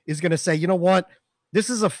president is going to say, you know what, this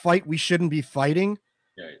is a fight we shouldn't be fighting.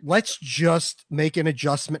 Right. Let's just make an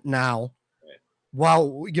adjustment now,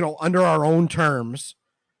 while, under our own terms,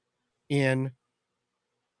 and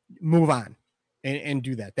move on and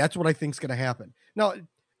do that. That's what I think is going to happen. Now,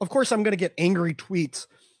 of course, I'm going to get angry tweets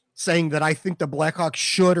saying that I think the Blackhawks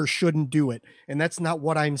should or shouldn't do it. And that's not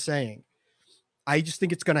what I'm saying. I just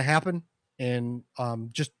think it's going to happen. And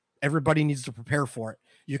just everybody needs to prepare for it.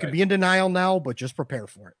 You can be in denial now, but just prepare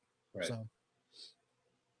for it. Right. So,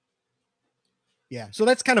 yeah. So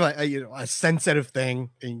that's kind of a sensitive thing.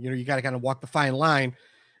 And, you got to kind of walk the fine line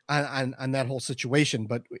on that whole situation,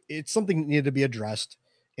 but it's something that needed to be addressed.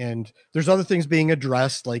 And there's other things being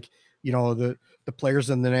addressed, like, the players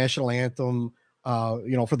in the national anthem, for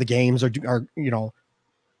the games are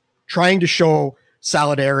trying to show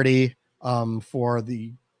solidarity for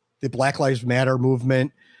the Black Lives Matter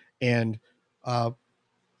movement. And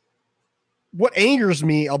what angers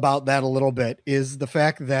me about that a little bit is the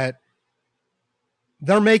fact that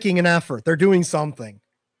they're making an effort. They're doing something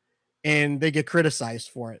and they get criticized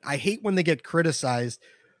for it. I hate when they get criticized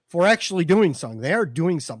for actually doing something. They are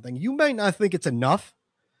doing something. You might not think it's enough,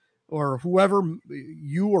 or whoever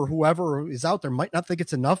is out there might not think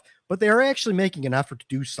it's enough, but they are actually making an effort to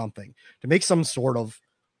do something, to make some sort of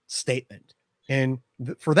statement. And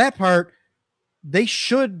for that part, they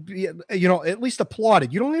should be, at least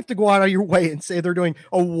applauded. You don't have to go out of your way and say they're doing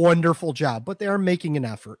a wonderful job, but they are making an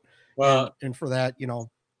effort. Well, and for that,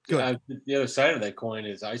 good. The other side of that coin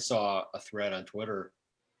is I saw a thread on Twitter.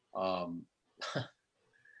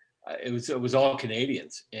 It was all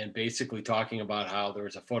Canadians, and basically talking about how there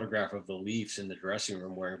was a photograph of the Leafs in the dressing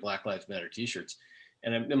room wearing Black Lives Matter t-shirts.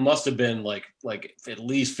 And it must have been like at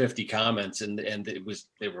least 50 comments, and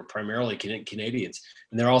they were primarily Canadians,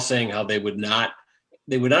 and they're all saying how they would not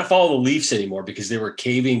follow the Leafs anymore because they were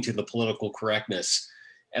caving to the political correctness.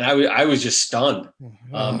 And I was just stunned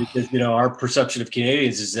because our perception of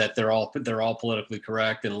Canadians is that they're all politically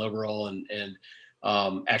correct and liberal, and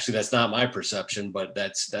actually that's not my perception, but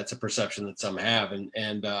that's a perception that some have,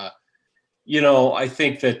 and I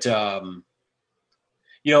think that.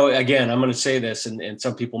 Again, I'm going to say this, and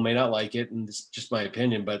some people may not like it, and it's just my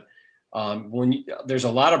opinion, but there's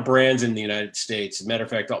a lot of brands in the United States. As a matter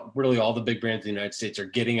of fact, really all the big brands in the United States are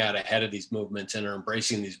getting out ahead of these movements and are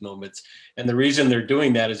embracing these movements. And the reason they're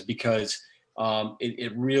doing that is because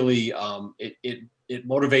it really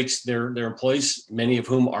motivates their employees, many of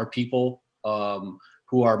whom are people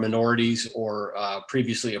who are minorities or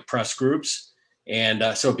previously oppressed groups. And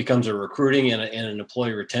so it becomes a recruiting and an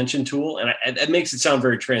employee retention tool. And it makes it sound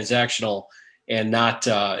very transactional and not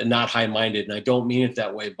high-minded. And I don't mean it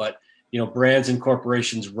that way, but, brands and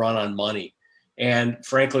corporations run on money. And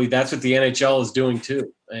frankly, that's what the NHL is doing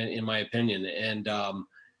too, in my opinion. And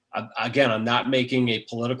again, I'm not making a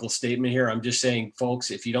political statement here. I'm just saying, folks,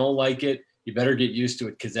 if you don't like it, you better get used to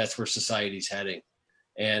it, because that's where society's heading.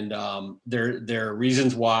 And there are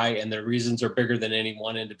reasons why, and their reasons are bigger than any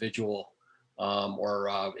one individual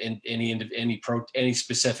or any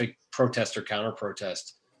specific protest or counter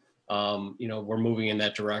protest. We're moving in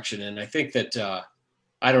that direction. And I think that,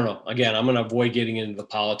 I don't know, again, I'm going to avoid getting into the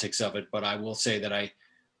politics of it, but I will say that I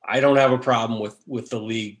don't have a problem with the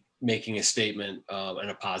league making a statement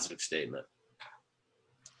and a positive statement.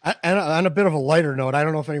 And on a bit of a lighter note, I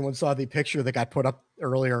don't know if anyone saw the picture that got put up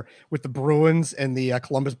earlier with the Bruins and the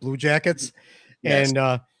Columbus Blue Jackets. Yes.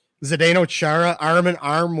 And, Zdeno Chara arm in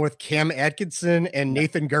arm with Cam Atkinson and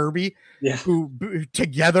Nathan Gerbe, who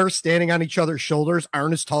together standing on each other's shoulders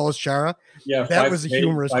aren't as tall as Chara. Yeah, that was a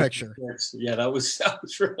humorous picture. Yeah, that was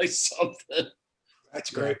really something.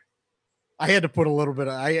 That's great. I had to put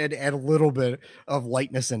I had to add a little bit of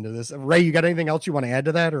lightness into this. Ray, you got anything else you want to add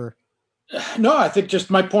to that, or? No, I think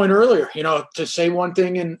just my point earlier, to say one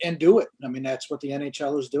thing and do it. I mean, that's what the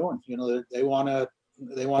NHL is doing. They want to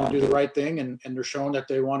do the right thing, and they're showing that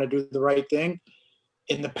they want to do the right thing.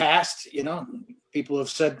 In the past, people have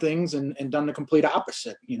said things and done the complete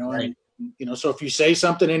opposite, right. And, so if you say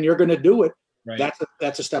something and you're going to do it, right.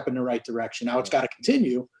 that's a step in the right direction. Now it's got to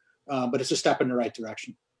continue, but it's a step in the right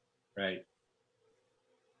direction. Right.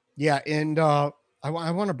 Yeah. And, I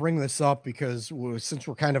want to bring this up because since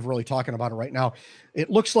we're kind of really talking about it right now, it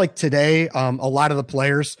looks like today, a lot of the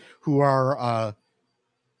players who are,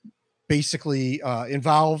 basically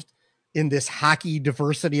involved in this Hockey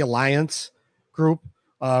Diversity Alliance group.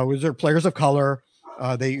 Was there players of color?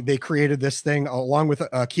 They created this thing along with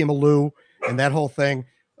Kima Lou and that whole thing.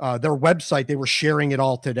 Their website, they were sharing it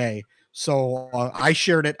all today. So I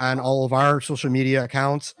shared it on all of our social media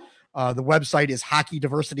accounts. The website is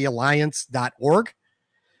hockeydiversityalliance.org.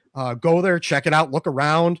 Go there, check it out, look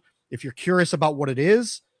around. If you're curious about what it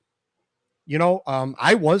is,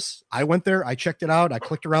 I went there, I checked it out. I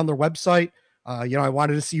clicked around their website. I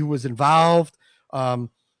wanted to see who was involved. I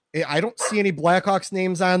don't see any Blackhawks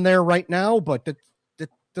names on there right now, but that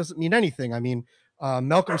doesn't mean anything. I mean,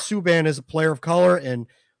 Malcolm Subban is a player of color, and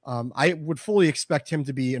I would fully expect him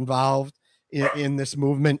to be involved in this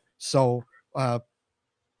movement. So, and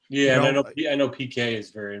I know PK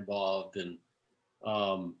is very involved, and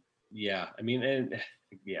I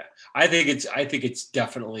think it's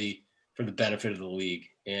definitely for the benefit of the league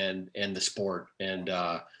and the sport. And,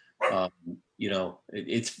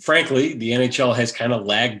 it's frankly, the NHL has kind of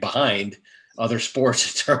lagged behind other sports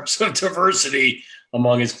in terms of diversity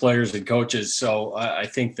among its players and coaches. So I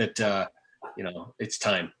think that, it's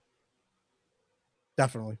time.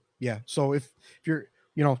 Definitely. Yeah. So if you're,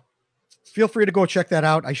 feel free to go check that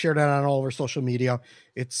out. I shared that on all over social media.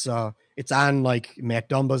 It's on like Matt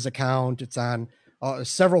Dumba's account. It's on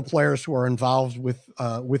several players who are involved with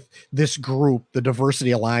this group, the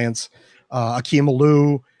Diversity Alliance, Akeem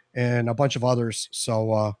Alou, and a bunch of others.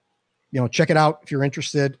 So, check it out if you're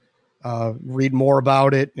interested. Read more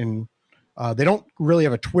about it. And they don't really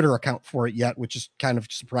have a Twitter account for it yet, which has kind of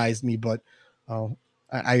surprised me, but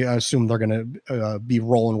I assume they're going to be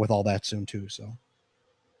rolling with all that soon too. So,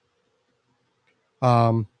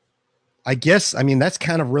 I guess, that's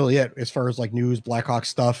kind of really it as far as like news, Blackhawks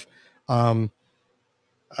stuff. I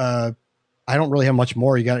don't really have much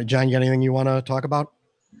more. John, you got anything you want to talk about?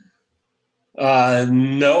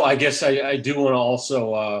 No, I guess I do want to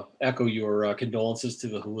also echo your condolences to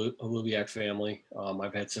the Holubiak family.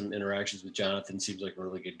 I've had some interactions with Jonathan. Seems like a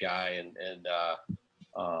really good guy, and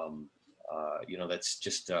that's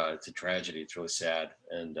just it's a tragedy. It's really sad.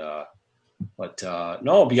 And but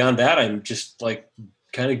no, beyond that, I'm just like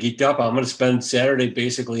kind of geeked up. I'm going to spend Saturday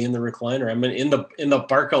basically in the recliner. I'm in the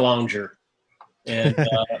Barca lounger, and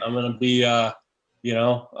I'm going to be. I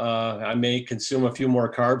may consume a few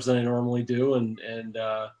more carbs than I normally do, and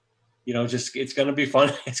just it's going to be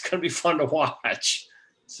fun. It's going to be fun to watch.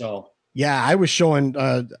 So yeah, I was showing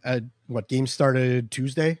what game started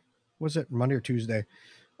Tuesday? Was it Monday or Tuesday?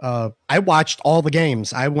 I watched all the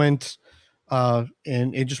games. I went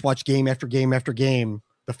and just watched game after game after game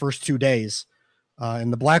the first 2 days.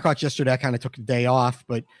 And the Blackhawks yesterday, I kind of took a day off,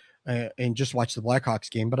 but and just watched the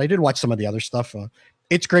Blackhawks game. But I did watch some of the other stuff.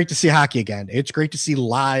 It's great to see hockey again. It's great to see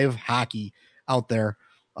live hockey out there,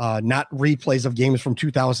 not replays of games from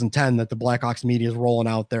 2010 that the Blackhawks media is rolling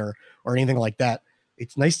out there or anything like that.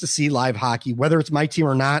 It's nice to see live hockey, whether it's my team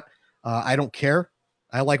or not. I don't care.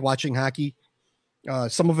 I like watching hockey.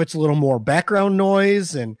 Some of it's a little more background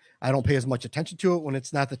noise, and I don't pay as much attention to it when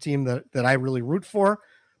it's not the team that I really root for.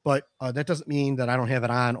 But that doesn't mean that I don't have it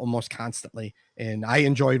on almost constantly. And I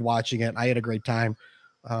enjoyed watching it. I had a great time.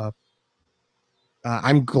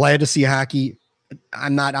 I'm glad to see hockey.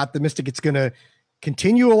 I'm not optimistic it's going to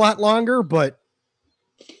continue a lot longer, but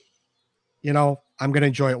I'm going to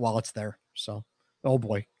enjoy it while it's there. So, oh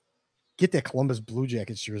boy, get that Columbus Blue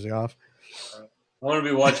Jackets jersey off. I want to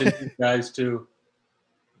be watching these guys too.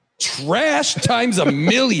 Trash times a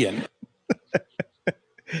million.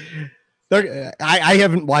 I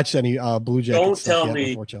haven't watched any Blue Jackets. Don't tell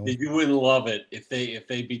me that you wouldn't love it if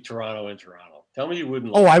they beat Toronto in Toronto. Tell me you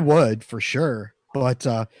wouldn't. I would for sure. But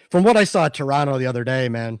from what I saw at Toronto the other day,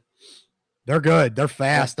 man, they're good. They're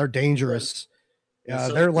fast. They're dangerous.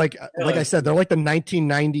 They're like I said, they're like the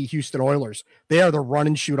 1990 Houston Oilers. They are the run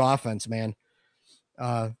and shoot offense, man.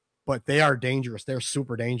 But they are dangerous. They're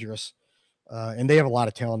super dangerous. And they have a lot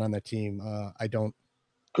of talent on that team. I don't.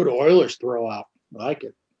 Good Oilers throw out. I like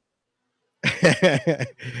it.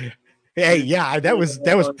 Hey, yeah, that was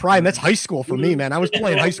prime. That's high school for me, man. I was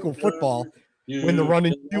playing high school football when the run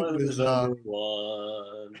and shoot was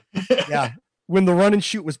yeah, when the run and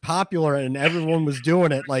shoot was popular and everyone was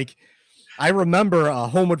doing it. Like I remember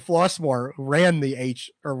Homewood Flossmoor ran the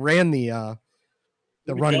run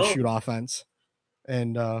and shoot offense,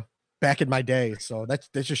 and back in my day. So that's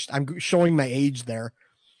just I'm showing my age there.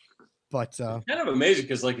 But kind of amazing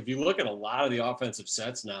because like if you look at a lot of the offensive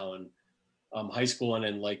sets now and high school and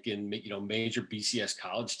in like in major BCS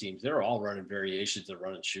college teams, they're all running variations of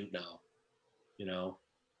run and shoot now.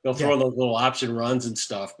 They'll throw in those little option runs and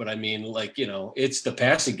stuff, but I mean, like it's the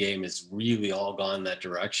passing game is really all gone that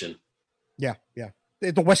direction. Yeah.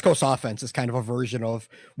 The West Coast offense is kind of a version of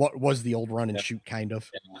what was the old run and shoot kind of.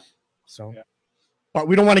 Yeah. So, but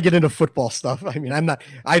we don't want to get into football stuff. I mean,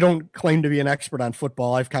 I don't claim to be an expert on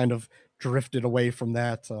football. I've kind of drifted away from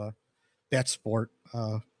that sport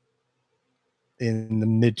in the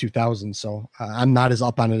mid 2000s. So I'm not as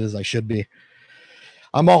up on it as I should be.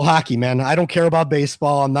 I'm all hockey, man. I don't care about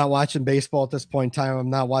baseball. I'm not watching baseball at this point in time. I'm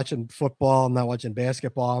not watching football. I'm not watching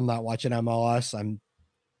basketball. I'm not watching MLS. I'm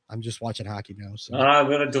just watching hockey now. So I'm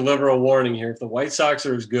going to deliver a warning here. If the White Sox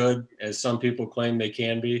are as good as some people claim they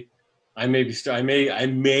can be, I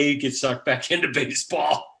may get sucked back into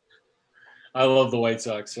baseball. I love the White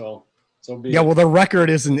Sox, so be well, the record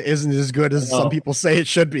isn't as good as some people say it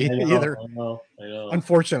should be either. I know.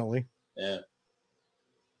 Unfortunately. Yeah.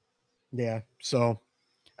 Yeah. So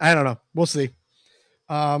I don't know. We'll see.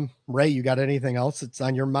 Ray, you got anything else that's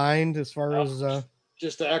on your mind as far as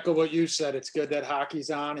just to echo what you said, it's good that hockey's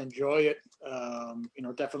on. Enjoy it.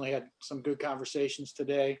 Definitely had some good conversations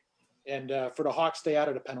today. And for the Hawks, stay out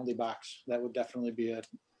of the penalty box. That would definitely be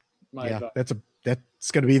my advice.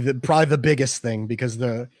 That's going to be probably the biggest thing because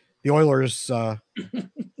the Oilers,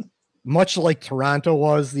 much like Toronto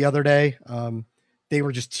was the other day, they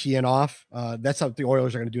were just teeing off. That's how the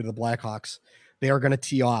Oilers are going to do to the Blackhawks. They are going to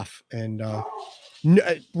tee off, and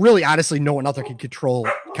really, honestly, no one out there can control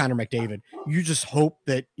Connor McDavid. You just hope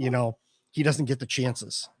that, he doesn't get the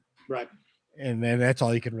chances. Right. And then that's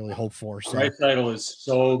all you can really hope for. So Draisaitl is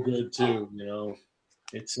so good too.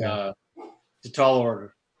 It's a tall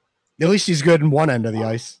order. at least he's good in one end of the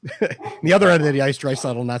ice. The other end of the ice,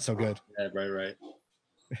 Draisaitl, not so good. Yeah, right.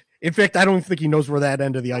 In fact, I don't think he knows where that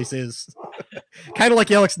end of the ice is. Kind of like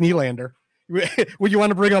Alex Nylander. Would you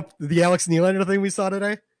want to bring up the Alex Nylander thing we saw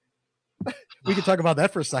today? We can talk about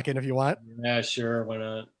that for a second if you want. Yeah, sure. Why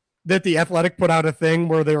not? That the Athletic put out a thing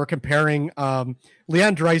where they were comparing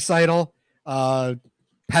Leon Draisaitl, Elias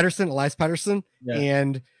Pettersson,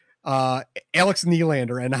 and Alex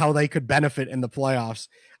Nylander and how they could benefit in the playoffs.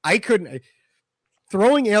 I couldn't.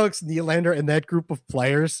 Throwing Alex Nylander in that group of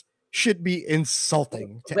players should be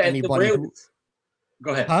insulting to anybody.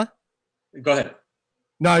 Go ahead. Huh? Go ahead.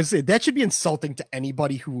 No, I was saying that should be insulting to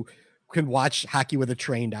anybody who can watch hockey with a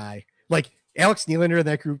trained eye. Like Alex Nylander in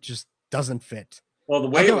that group just doesn't fit. Well, the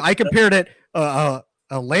way I compared it a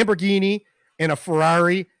Lamborghini and a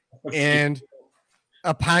Ferrari and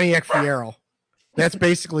a Pontiac Fiero. That's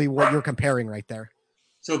basically what you're comparing right there.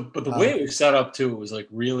 So, but the way it was set up too, it was like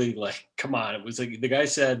really like, come on. It was like the guy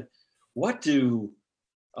said, "What do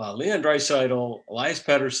Leon Draisaitl, Elias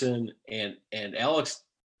Pettersson, and Alex?"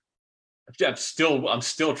 I'm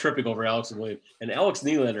still tripping over Alex and William and Alex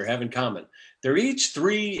Nylander have in common. They're each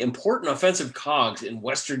three important offensive cogs in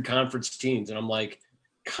Western Conference teams, and I'm like,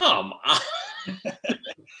 come on.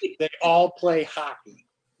 They all play hockey.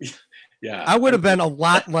 Yeah, I would have been a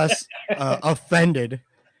lot less offended.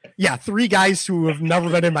 Yeah, three guys who have never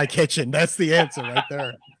been in my kitchen. That's the answer right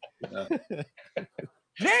there.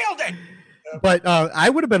 Nailed it. But I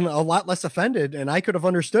would have been a lot less offended, and I could have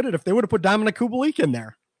understood it if they would have put Dominic Kubalik in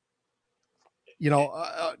there. Would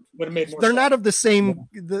have made more they're sense. not of the same.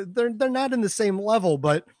 They're not in the same level,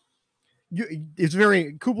 but Kubalik is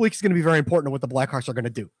going to be very important to what the Blackhawks are going to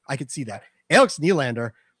do. I could see that. Alex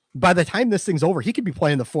Nylander, by the time this thing's over, he could be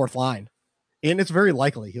playing the fourth line, and it's very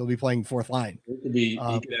likely he'll be playing fourth line. He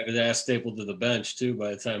could have his ass stapled to the bench too by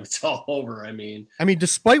the time it's all over. I mean,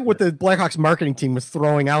 despite what the Blackhawks marketing team was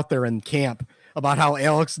throwing out there in camp about how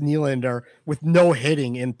Alex Nylander, with no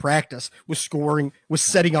hitting in practice, was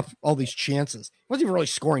setting up all these chances. He wasn't even really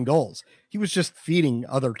scoring goals. He was just feeding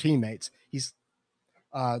other teammates. He's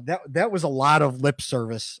that was a lot of lip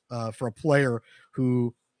service for a player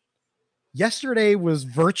who yesterday was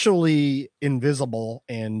virtually invisible,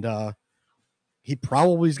 and he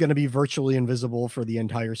probably is going to be virtually invisible for the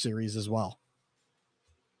entire series as well.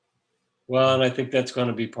 Well, and I think that's going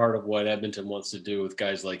to be part of what Edmonton wants to do with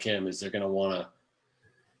guys like him is they're going to want to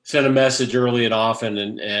send a message early and often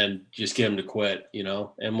and just get him to quit,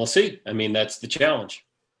 and we'll see. I mean, that's the challenge.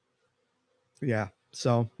 Yeah.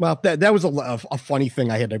 So, well, that was a funny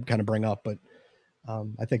thing I had to kind of bring up, but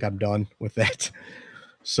I think I'm done with that.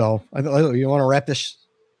 So you want to wrap this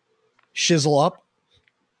shizzle up?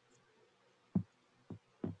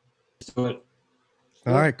 Let's do it.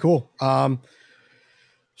 All right, cool.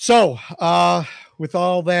 So with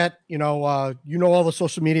all that, all the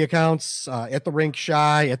social media accounts, at the Rink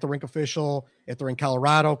Shy, at the Rink Official, at the Rink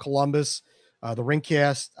Colorado, Columbus, the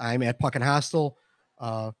Rinkcast. I'm at Puck and Hostel.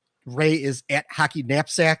 Ray is at Hockey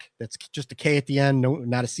Knapsack. That's just a K at the end, no,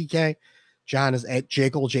 not a CK. John is at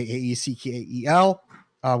Jekyll, JAECKEL.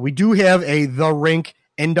 We do have a The Rink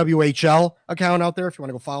NWHL account out there if you want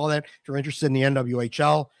to go follow that. If you're interested in the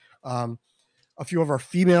NWHL, a few of our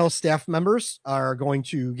female staff members are going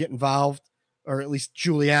to get involved, or at least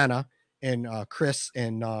Juliana and Chris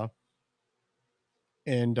and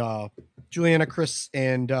Juliana, Chris,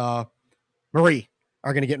 and Marie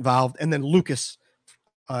are going to get involved. And then Lucas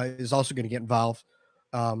is also going to get involved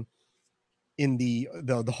in the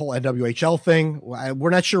whole NWHL thing. We're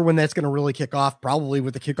not sure when that's going to really kick off, probably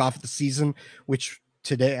with the kickoff of the season, which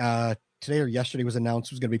today or yesterday was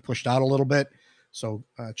announced was going to be pushed out a little bit. So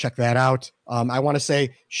check that out. I want to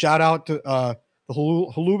say shout out to the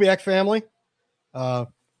Holubiak family.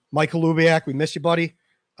 Mike Holubiak, we miss you, buddy.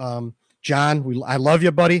 John, I love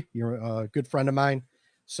you, buddy. You're a good friend of mine.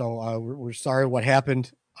 So we're sorry what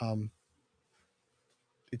happened.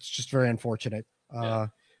 It's just very unfortunate. But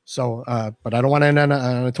I don't want to end on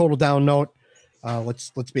a total down note.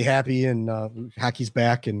 Let's be happy, and hockey's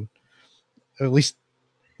back, and at least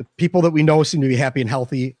the people that we know seem to be happy and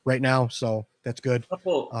healthy right now. So that's good.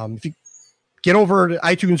 If you get over to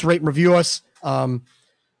iTunes, rate and review us.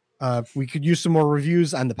 We could use some more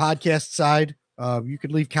reviews on the podcast side. You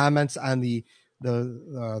could leave comments on the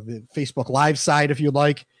Facebook Live side if you'd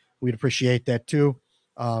like. We'd appreciate that too.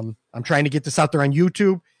 I'm trying to get this out there on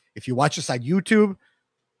YouTube. If you watch us on YouTube,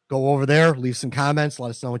 go over there, leave some comments, let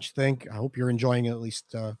us know what you think. I hope you're enjoying it, at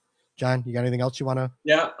least. John, you got anything else you want to?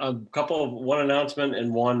 Yeah, one announcement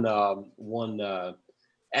and one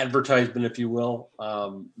advertisement, if you will.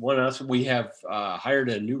 One announcement: we have hired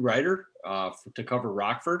a new writer to cover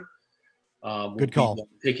Rockford. Good call.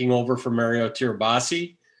 Taking over for Mario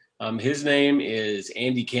Tirabassi. His name is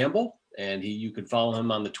Andy Campbell, and you can follow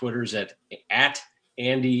him on the Twitters at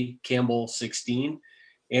Andy Campbell 16.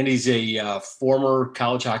 Andy's a former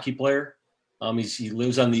college hockey player. He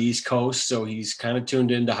lives on the East Coast, so he's kind of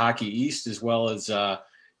tuned into Hockey East as well as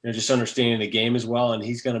just understanding the game as well. And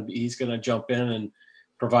he's gonna jump in and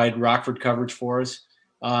provide Rockford coverage for us.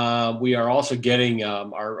 We are also getting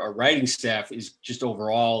our writing staff is just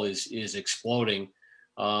overall is exploding.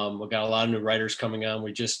 We've got a lot of new writers coming on.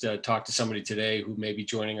 We just talked to somebody today who may be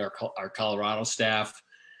joining our Colorado staff.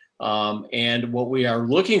 And what we are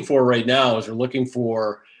looking for right now is we're looking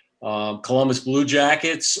for Columbus Blue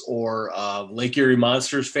Jackets or Lake Erie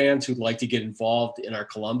Monsters fans who'd like to get involved in our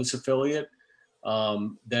Columbus affiliate.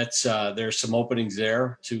 There's some openings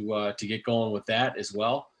there to get going with that as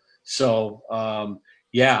well. So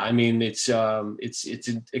I mean it's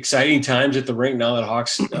exciting times at the rink now that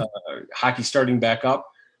Hawks hockey's starting back up.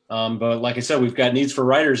 But like I said, we've got needs for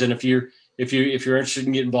writers, and if you're interested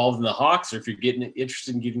in getting involved in the Hawks, or if you're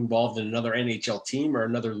interested in getting involved in another NHL team or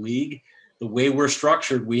another league, the way we're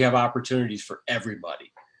structured, we have opportunities for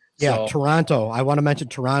everybody. Yeah, So, Toronto. I want to mention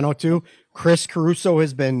Toronto too. Chris Caruso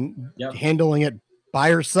has been handling it by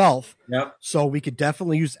herself. Yep. So we could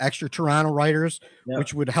definitely use extra Toronto writers, Yep.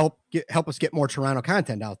 which would help us get more Toronto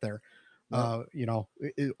content out there.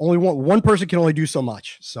 Only one person can only do so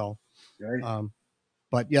much. So, Right.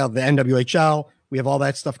 but yeah, the NWHL, we have all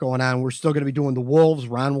that stuff going on. We're still going to be doing the Wolves.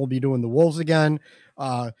 Ron will be doing the Wolves again.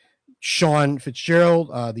 Sean Fitzgerald,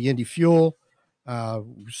 the Indy Fuel.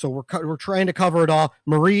 So we're trying to cover it all.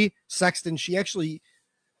 Marie Sexton, she actually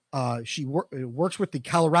works with the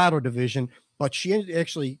Colorado division, but she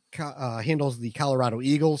actually handles the Colorado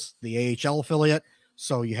Eagles, the AHL affiliate.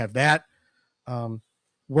 So you have that.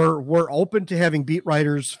 We're open to having beat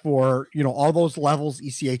writers for all those levels,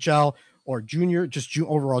 ECHL or junior,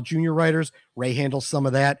 overall junior writers. Ray handles some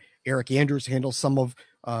of that. Eric Andrews handles some of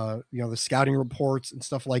the scouting reports and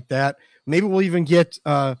stuff like that. Maybe we'll even get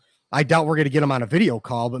I doubt we're going to get him on a video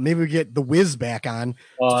call, but maybe we get the Wiz back on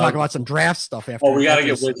to talk about some draft stuff after. We got to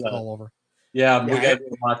get Wiz all over. Yeah, we got to do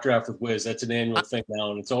a mock draft with Wiz. That's an annual thing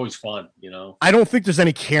now, and it's always fun. I don't think there's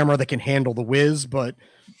any camera that can handle the Wiz, but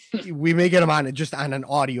we may get him on an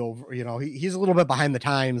audio. He's a little bit behind the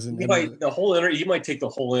times, and he might take the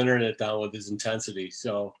whole internet down with his intensity.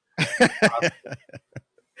 So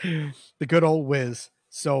the good old Wiz.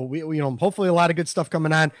 So we hopefully a lot of good stuff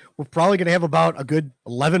coming on. We're probably going to have about a good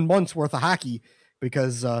 11 months worth of hockey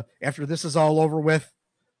because after this is all over with,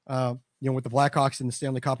 with the Blackhawks and the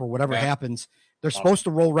Stanley Cup or whatever happens, they're supposed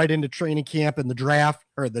to roll right into training camp and the draft,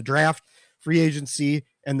 free agency,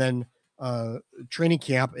 and then training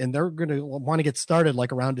camp. And they're going to want to get started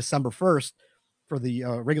like around December 1st for the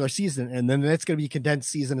regular season. And then that's going to be a condensed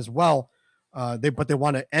season as well. But they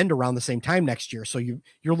want to end around the same time next year. So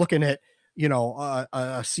you're looking at,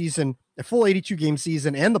 a season, a full 82 game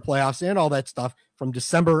season and the playoffs and all that stuff from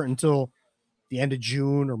December until the end of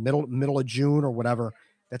June or middle of June or whatever.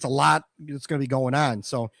 That's a lot that's going to be going on.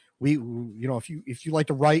 So if you like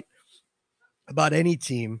to write about any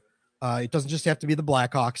team, it doesn't just have to be the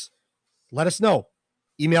Blackhawks. Let us know.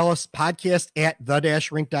 Email us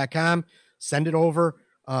podcast@the-rink.com. Send it over.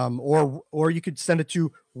 Or you could send it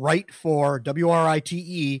to WriteFor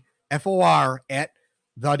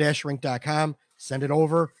WRITEFOR@the-rink.com. Send it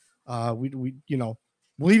over.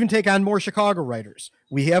 We'll even take on more Chicago writers.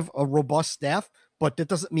 We have a robust staff, but that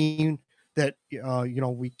doesn't mean that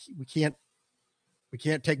we can't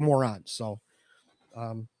take more on. So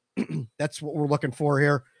that's what we're looking for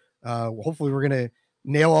here. Hopefully we're going to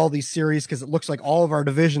nail all these series because it looks like all of our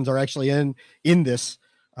divisions are actually in this.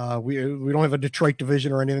 We don't have a Detroit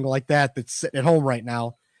division or anything like that that's sitting at home right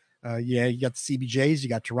now. You got the CBJs, you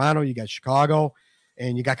got Toronto, you got Chicago,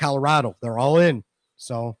 and you got Colorado. They're all in.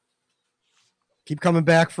 So keep coming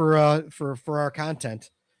back for our content.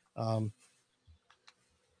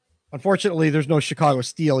 Unfortunately, there's no Chicago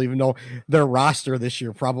Steel, even though their roster this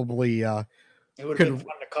year probably it would have been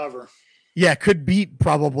fun to cover. Yeah, could beat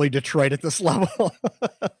probably Detroit at this level.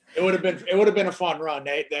 It would have been a fun run.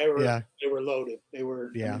 They were loaded.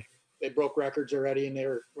 They broke records already, and they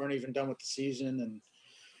weren't even done with the season. And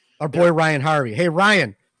our boy Ryan Harvey. Hey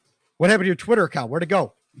Ryan, what happened to your Twitter account? Where'd it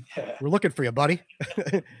go? We're looking for you, buddy.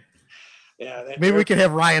 Maybe we could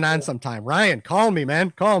have Ryan on sometime. Ryan, call me,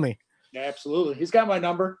 man. Call me. Yeah, absolutely. He's got my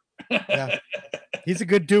number. Yeah. He's a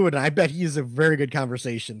good dude, and I bet he is a very good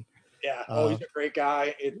conversation. Yeah. Oh, he's a great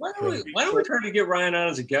guy. Why don't we try to get Ryan on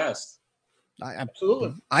as a guest?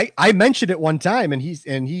 Absolutely. I mentioned it one time, and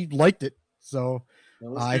he liked it. So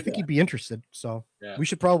Let's I do think that. he'd be interested. So Yeah. we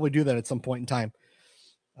should probably do that at some point in time.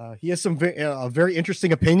 He has some very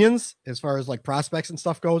interesting opinions as far as like prospects and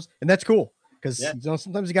stuff goes, and that's cool because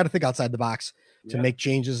sometimes you got to think outside the box to make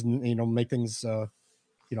changes and make things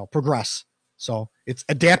progress. So it's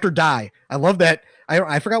adapt or die. I love that.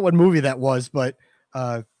 I forgot what movie that was, but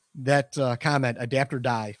that comment, adapt or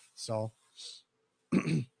die. So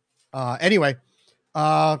anyway,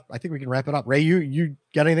 I think we can wrap it up. Ray, you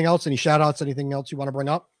got anything else? Any shout outs? Anything else you want to bring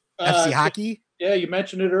up? FC hockey. Yeah, you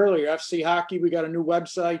mentioned it earlier. FC hockey. We got a new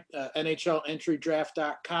website,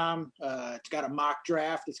 NHLentrydraft.com. It's got a mock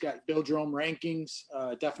draft. It's got Bill Jerome rankings.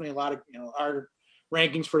 Definitely a lot of our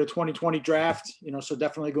rankings for the 2020 draft. So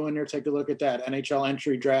definitely go in there, take a look at that.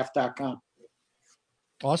 NHLentrydraft.com.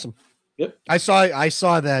 Awesome. Yep. I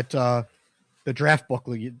saw that the draft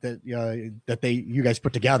booklet that you guys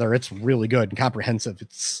put together. It's really good and comprehensive.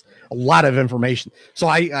 It's a lot of information. So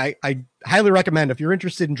I highly recommend if you're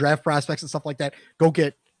interested in draft prospects and stuff like that, go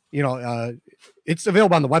get, it's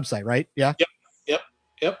available on the website, right? Yeah. Yep.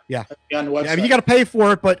 Yeah. On the website. I mean, you got to pay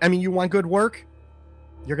for it, but I mean, you want good work,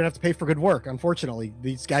 you're going to have to pay for good work. Unfortunately,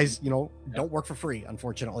 these guys, don't work for free,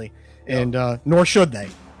 unfortunately, and nor should they.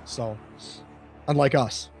 So unlike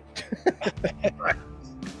us.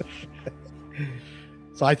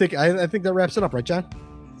 So I think that wraps it up, right, John?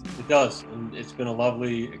 It does, and it's been a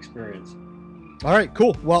lovely experience. All right,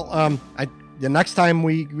 cool. Well, the next time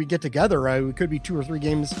we get together, it could be 2 or 3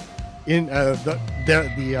 games in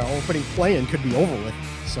the opening play-in could be over with.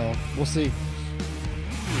 So we'll see.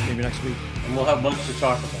 Maybe next week, and we'll have much to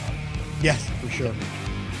talk about. Yes, for sure.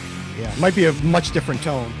 Yeah, it might be a much different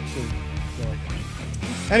tone. So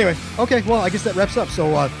anyway, okay. Well, I guess that wraps up.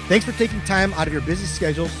 So thanks for taking time out of your busy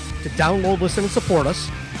schedules to download, listen, and support us.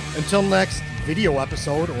 Until next video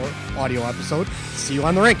episode or audio episode, see you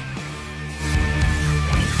on the rink.